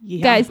means,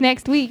 Yeah. guys,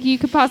 next week you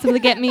could possibly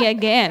get me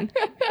again.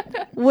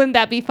 Wouldn't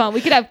that be fun?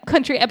 We could have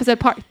country episode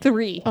part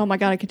 3. Oh my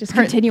God, I could just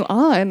continue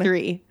on.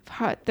 3.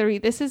 Part 3.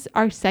 This is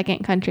our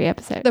second country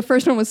episode. The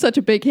first one was such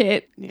a big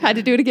hit. Had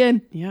to do it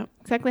again. Yep.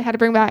 Exactly how to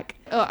bring back.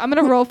 Oh, I'm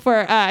going to roll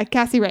for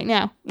Cassie right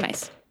now.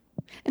 Nice.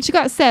 And she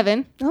got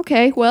 7.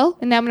 Okay, well,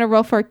 And now I'm going to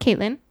roll for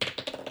Caitlin,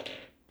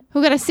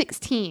 who got a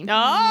 16. Oh.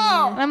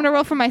 And I'm going to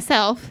roll for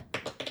myself.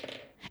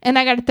 And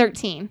I got a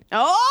 13.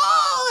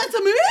 Oh, that's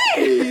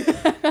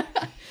amazing.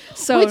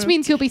 so Which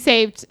means you'll be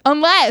saved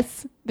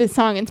unless this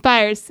song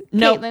inspires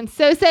Nope. Caitlin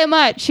so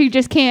much she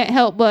just can't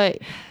help but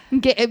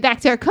get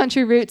back to her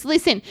country roots.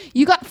 Listen,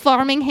 you got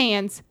farming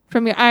hands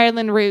from your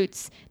Ireland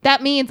roots.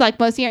 That means like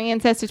most of your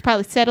ancestors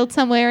probably settled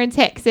somewhere in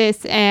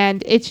Texas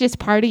and it's just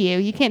part of you.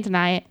 You can't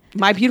deny it.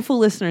 My beautiful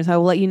listeners, I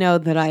will let you know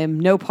that I am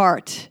no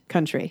part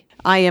country.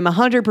 I am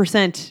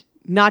 100%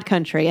 not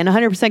country and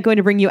 100% going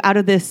to bring you out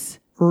of this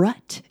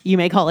rut, you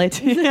may call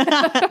it, in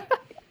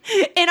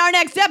our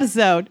next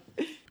episode.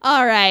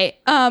 All right.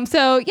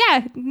 So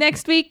yeah,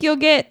 next week you'll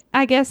get,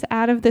 I guess,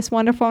 out of this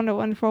wonderful,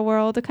 wonderful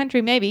world, a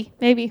country, maybe,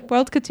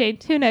 world could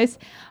change. Who knows?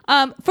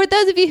 For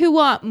those of you who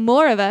want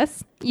more of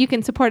us, you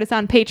can support us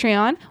on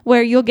Patreon,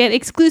 where you'll get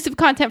exclusive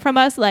content from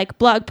us, like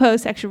blog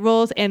posts, extra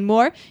rules, and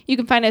more. You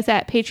can find us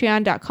at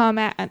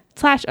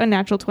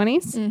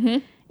patreon.com/unnatural20s. Mm-hmm.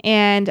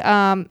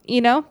 And,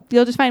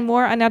 you'll just find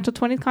more Unnatural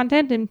 20s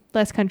content and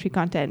less country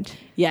content.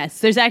 Yes,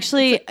 there's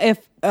actually,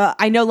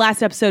 I know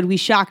last episode we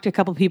shocked a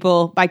couple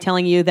people by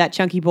telling you that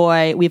Chunky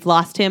Boy, we've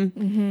lost him.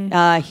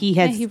 He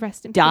has May he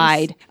rest in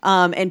died.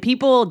 And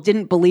people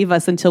didn't believe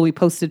us until we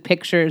posted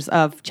pictures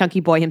of Chunky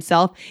Boy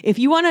himself. If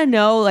you want to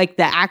know like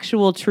the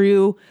actual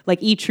true,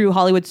 like true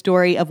Hollywood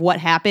story of what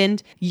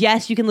happened,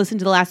 yes, you can listen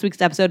to the last week's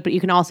episode, but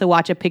you can also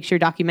watch a picture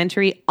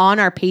documentary on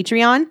our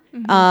Patreon.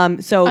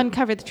 So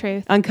Uncover the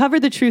truth. uncover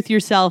the truth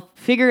yourself,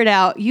 figure it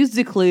out, use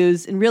the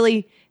clues, and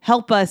really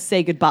help us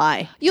say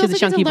goodbye You to also the get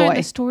Chunky to learn Boy.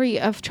 the story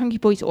of Chunky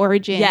Boy's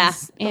origins, Yeah,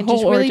 and whole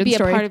just really origin be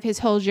story. a part of his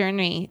whole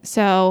journey.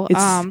 So,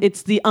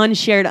 It's the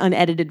unshared,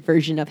 unedited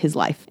version of his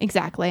life.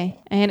 exactly,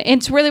 and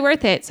it's really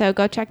worth it. So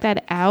go check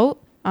that out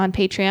on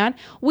Patreon.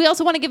 We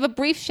also want to give a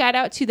brief shout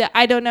out to the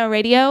I Don't Know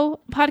Radio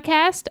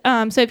podcast.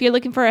 So if you're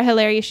looking for a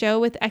hilarious show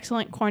with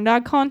excellent corn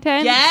dog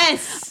content,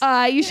 Yes.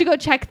 you should go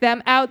check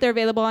them out. They're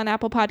available on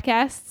Apple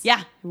Podcasts.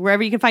 Yeah,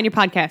 wherever you can find your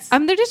podcasts.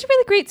 They're just a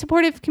really great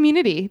supportive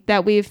community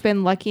that we've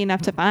been lucky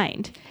enough to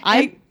find.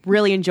 I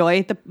really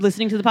enjoy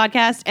listening to the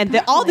podcast, and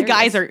all the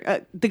guys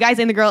are the guys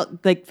and the girl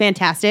like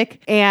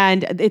fantastic,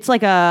 and it's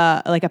like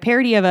a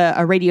parody of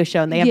a radio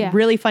show, and they have Yeah.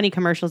 really funny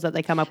commercials that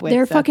they come up with.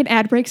 their so- fucking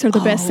ad breaks are the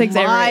best things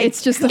ever. my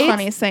It's just the It's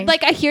funniest thing.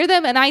 Like I hear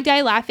them and I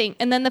die laughing,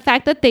 and then the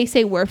fact that they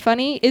say we're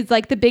funny is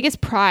like the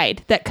biggest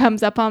pride that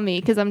comes up on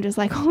me because I'm just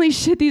like, holy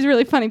shit, these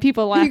really funny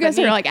people laugh. you guys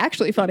at me. are like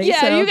actually funny.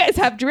 yeah, so. you guys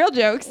have real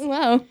jokes.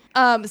 Wow.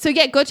 So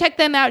yeah, go check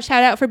them out.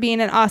 Shout out for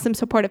being an awesome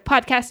supportive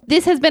podcast.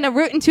 This has been a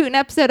Root and Tootin'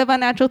 episode of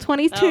Unnatural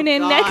 20s. Tune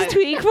in God. next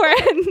week for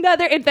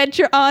another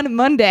adventure on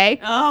Monday.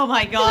 Oh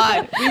my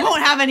God, we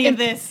won't have any of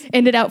this.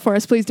 End it out for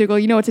us, please, Dougal.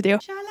 You know what to do.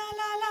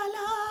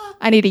 Sha-la-la-la-la.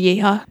 I need a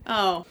yeehaw.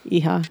 Oh,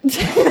 yeehaw.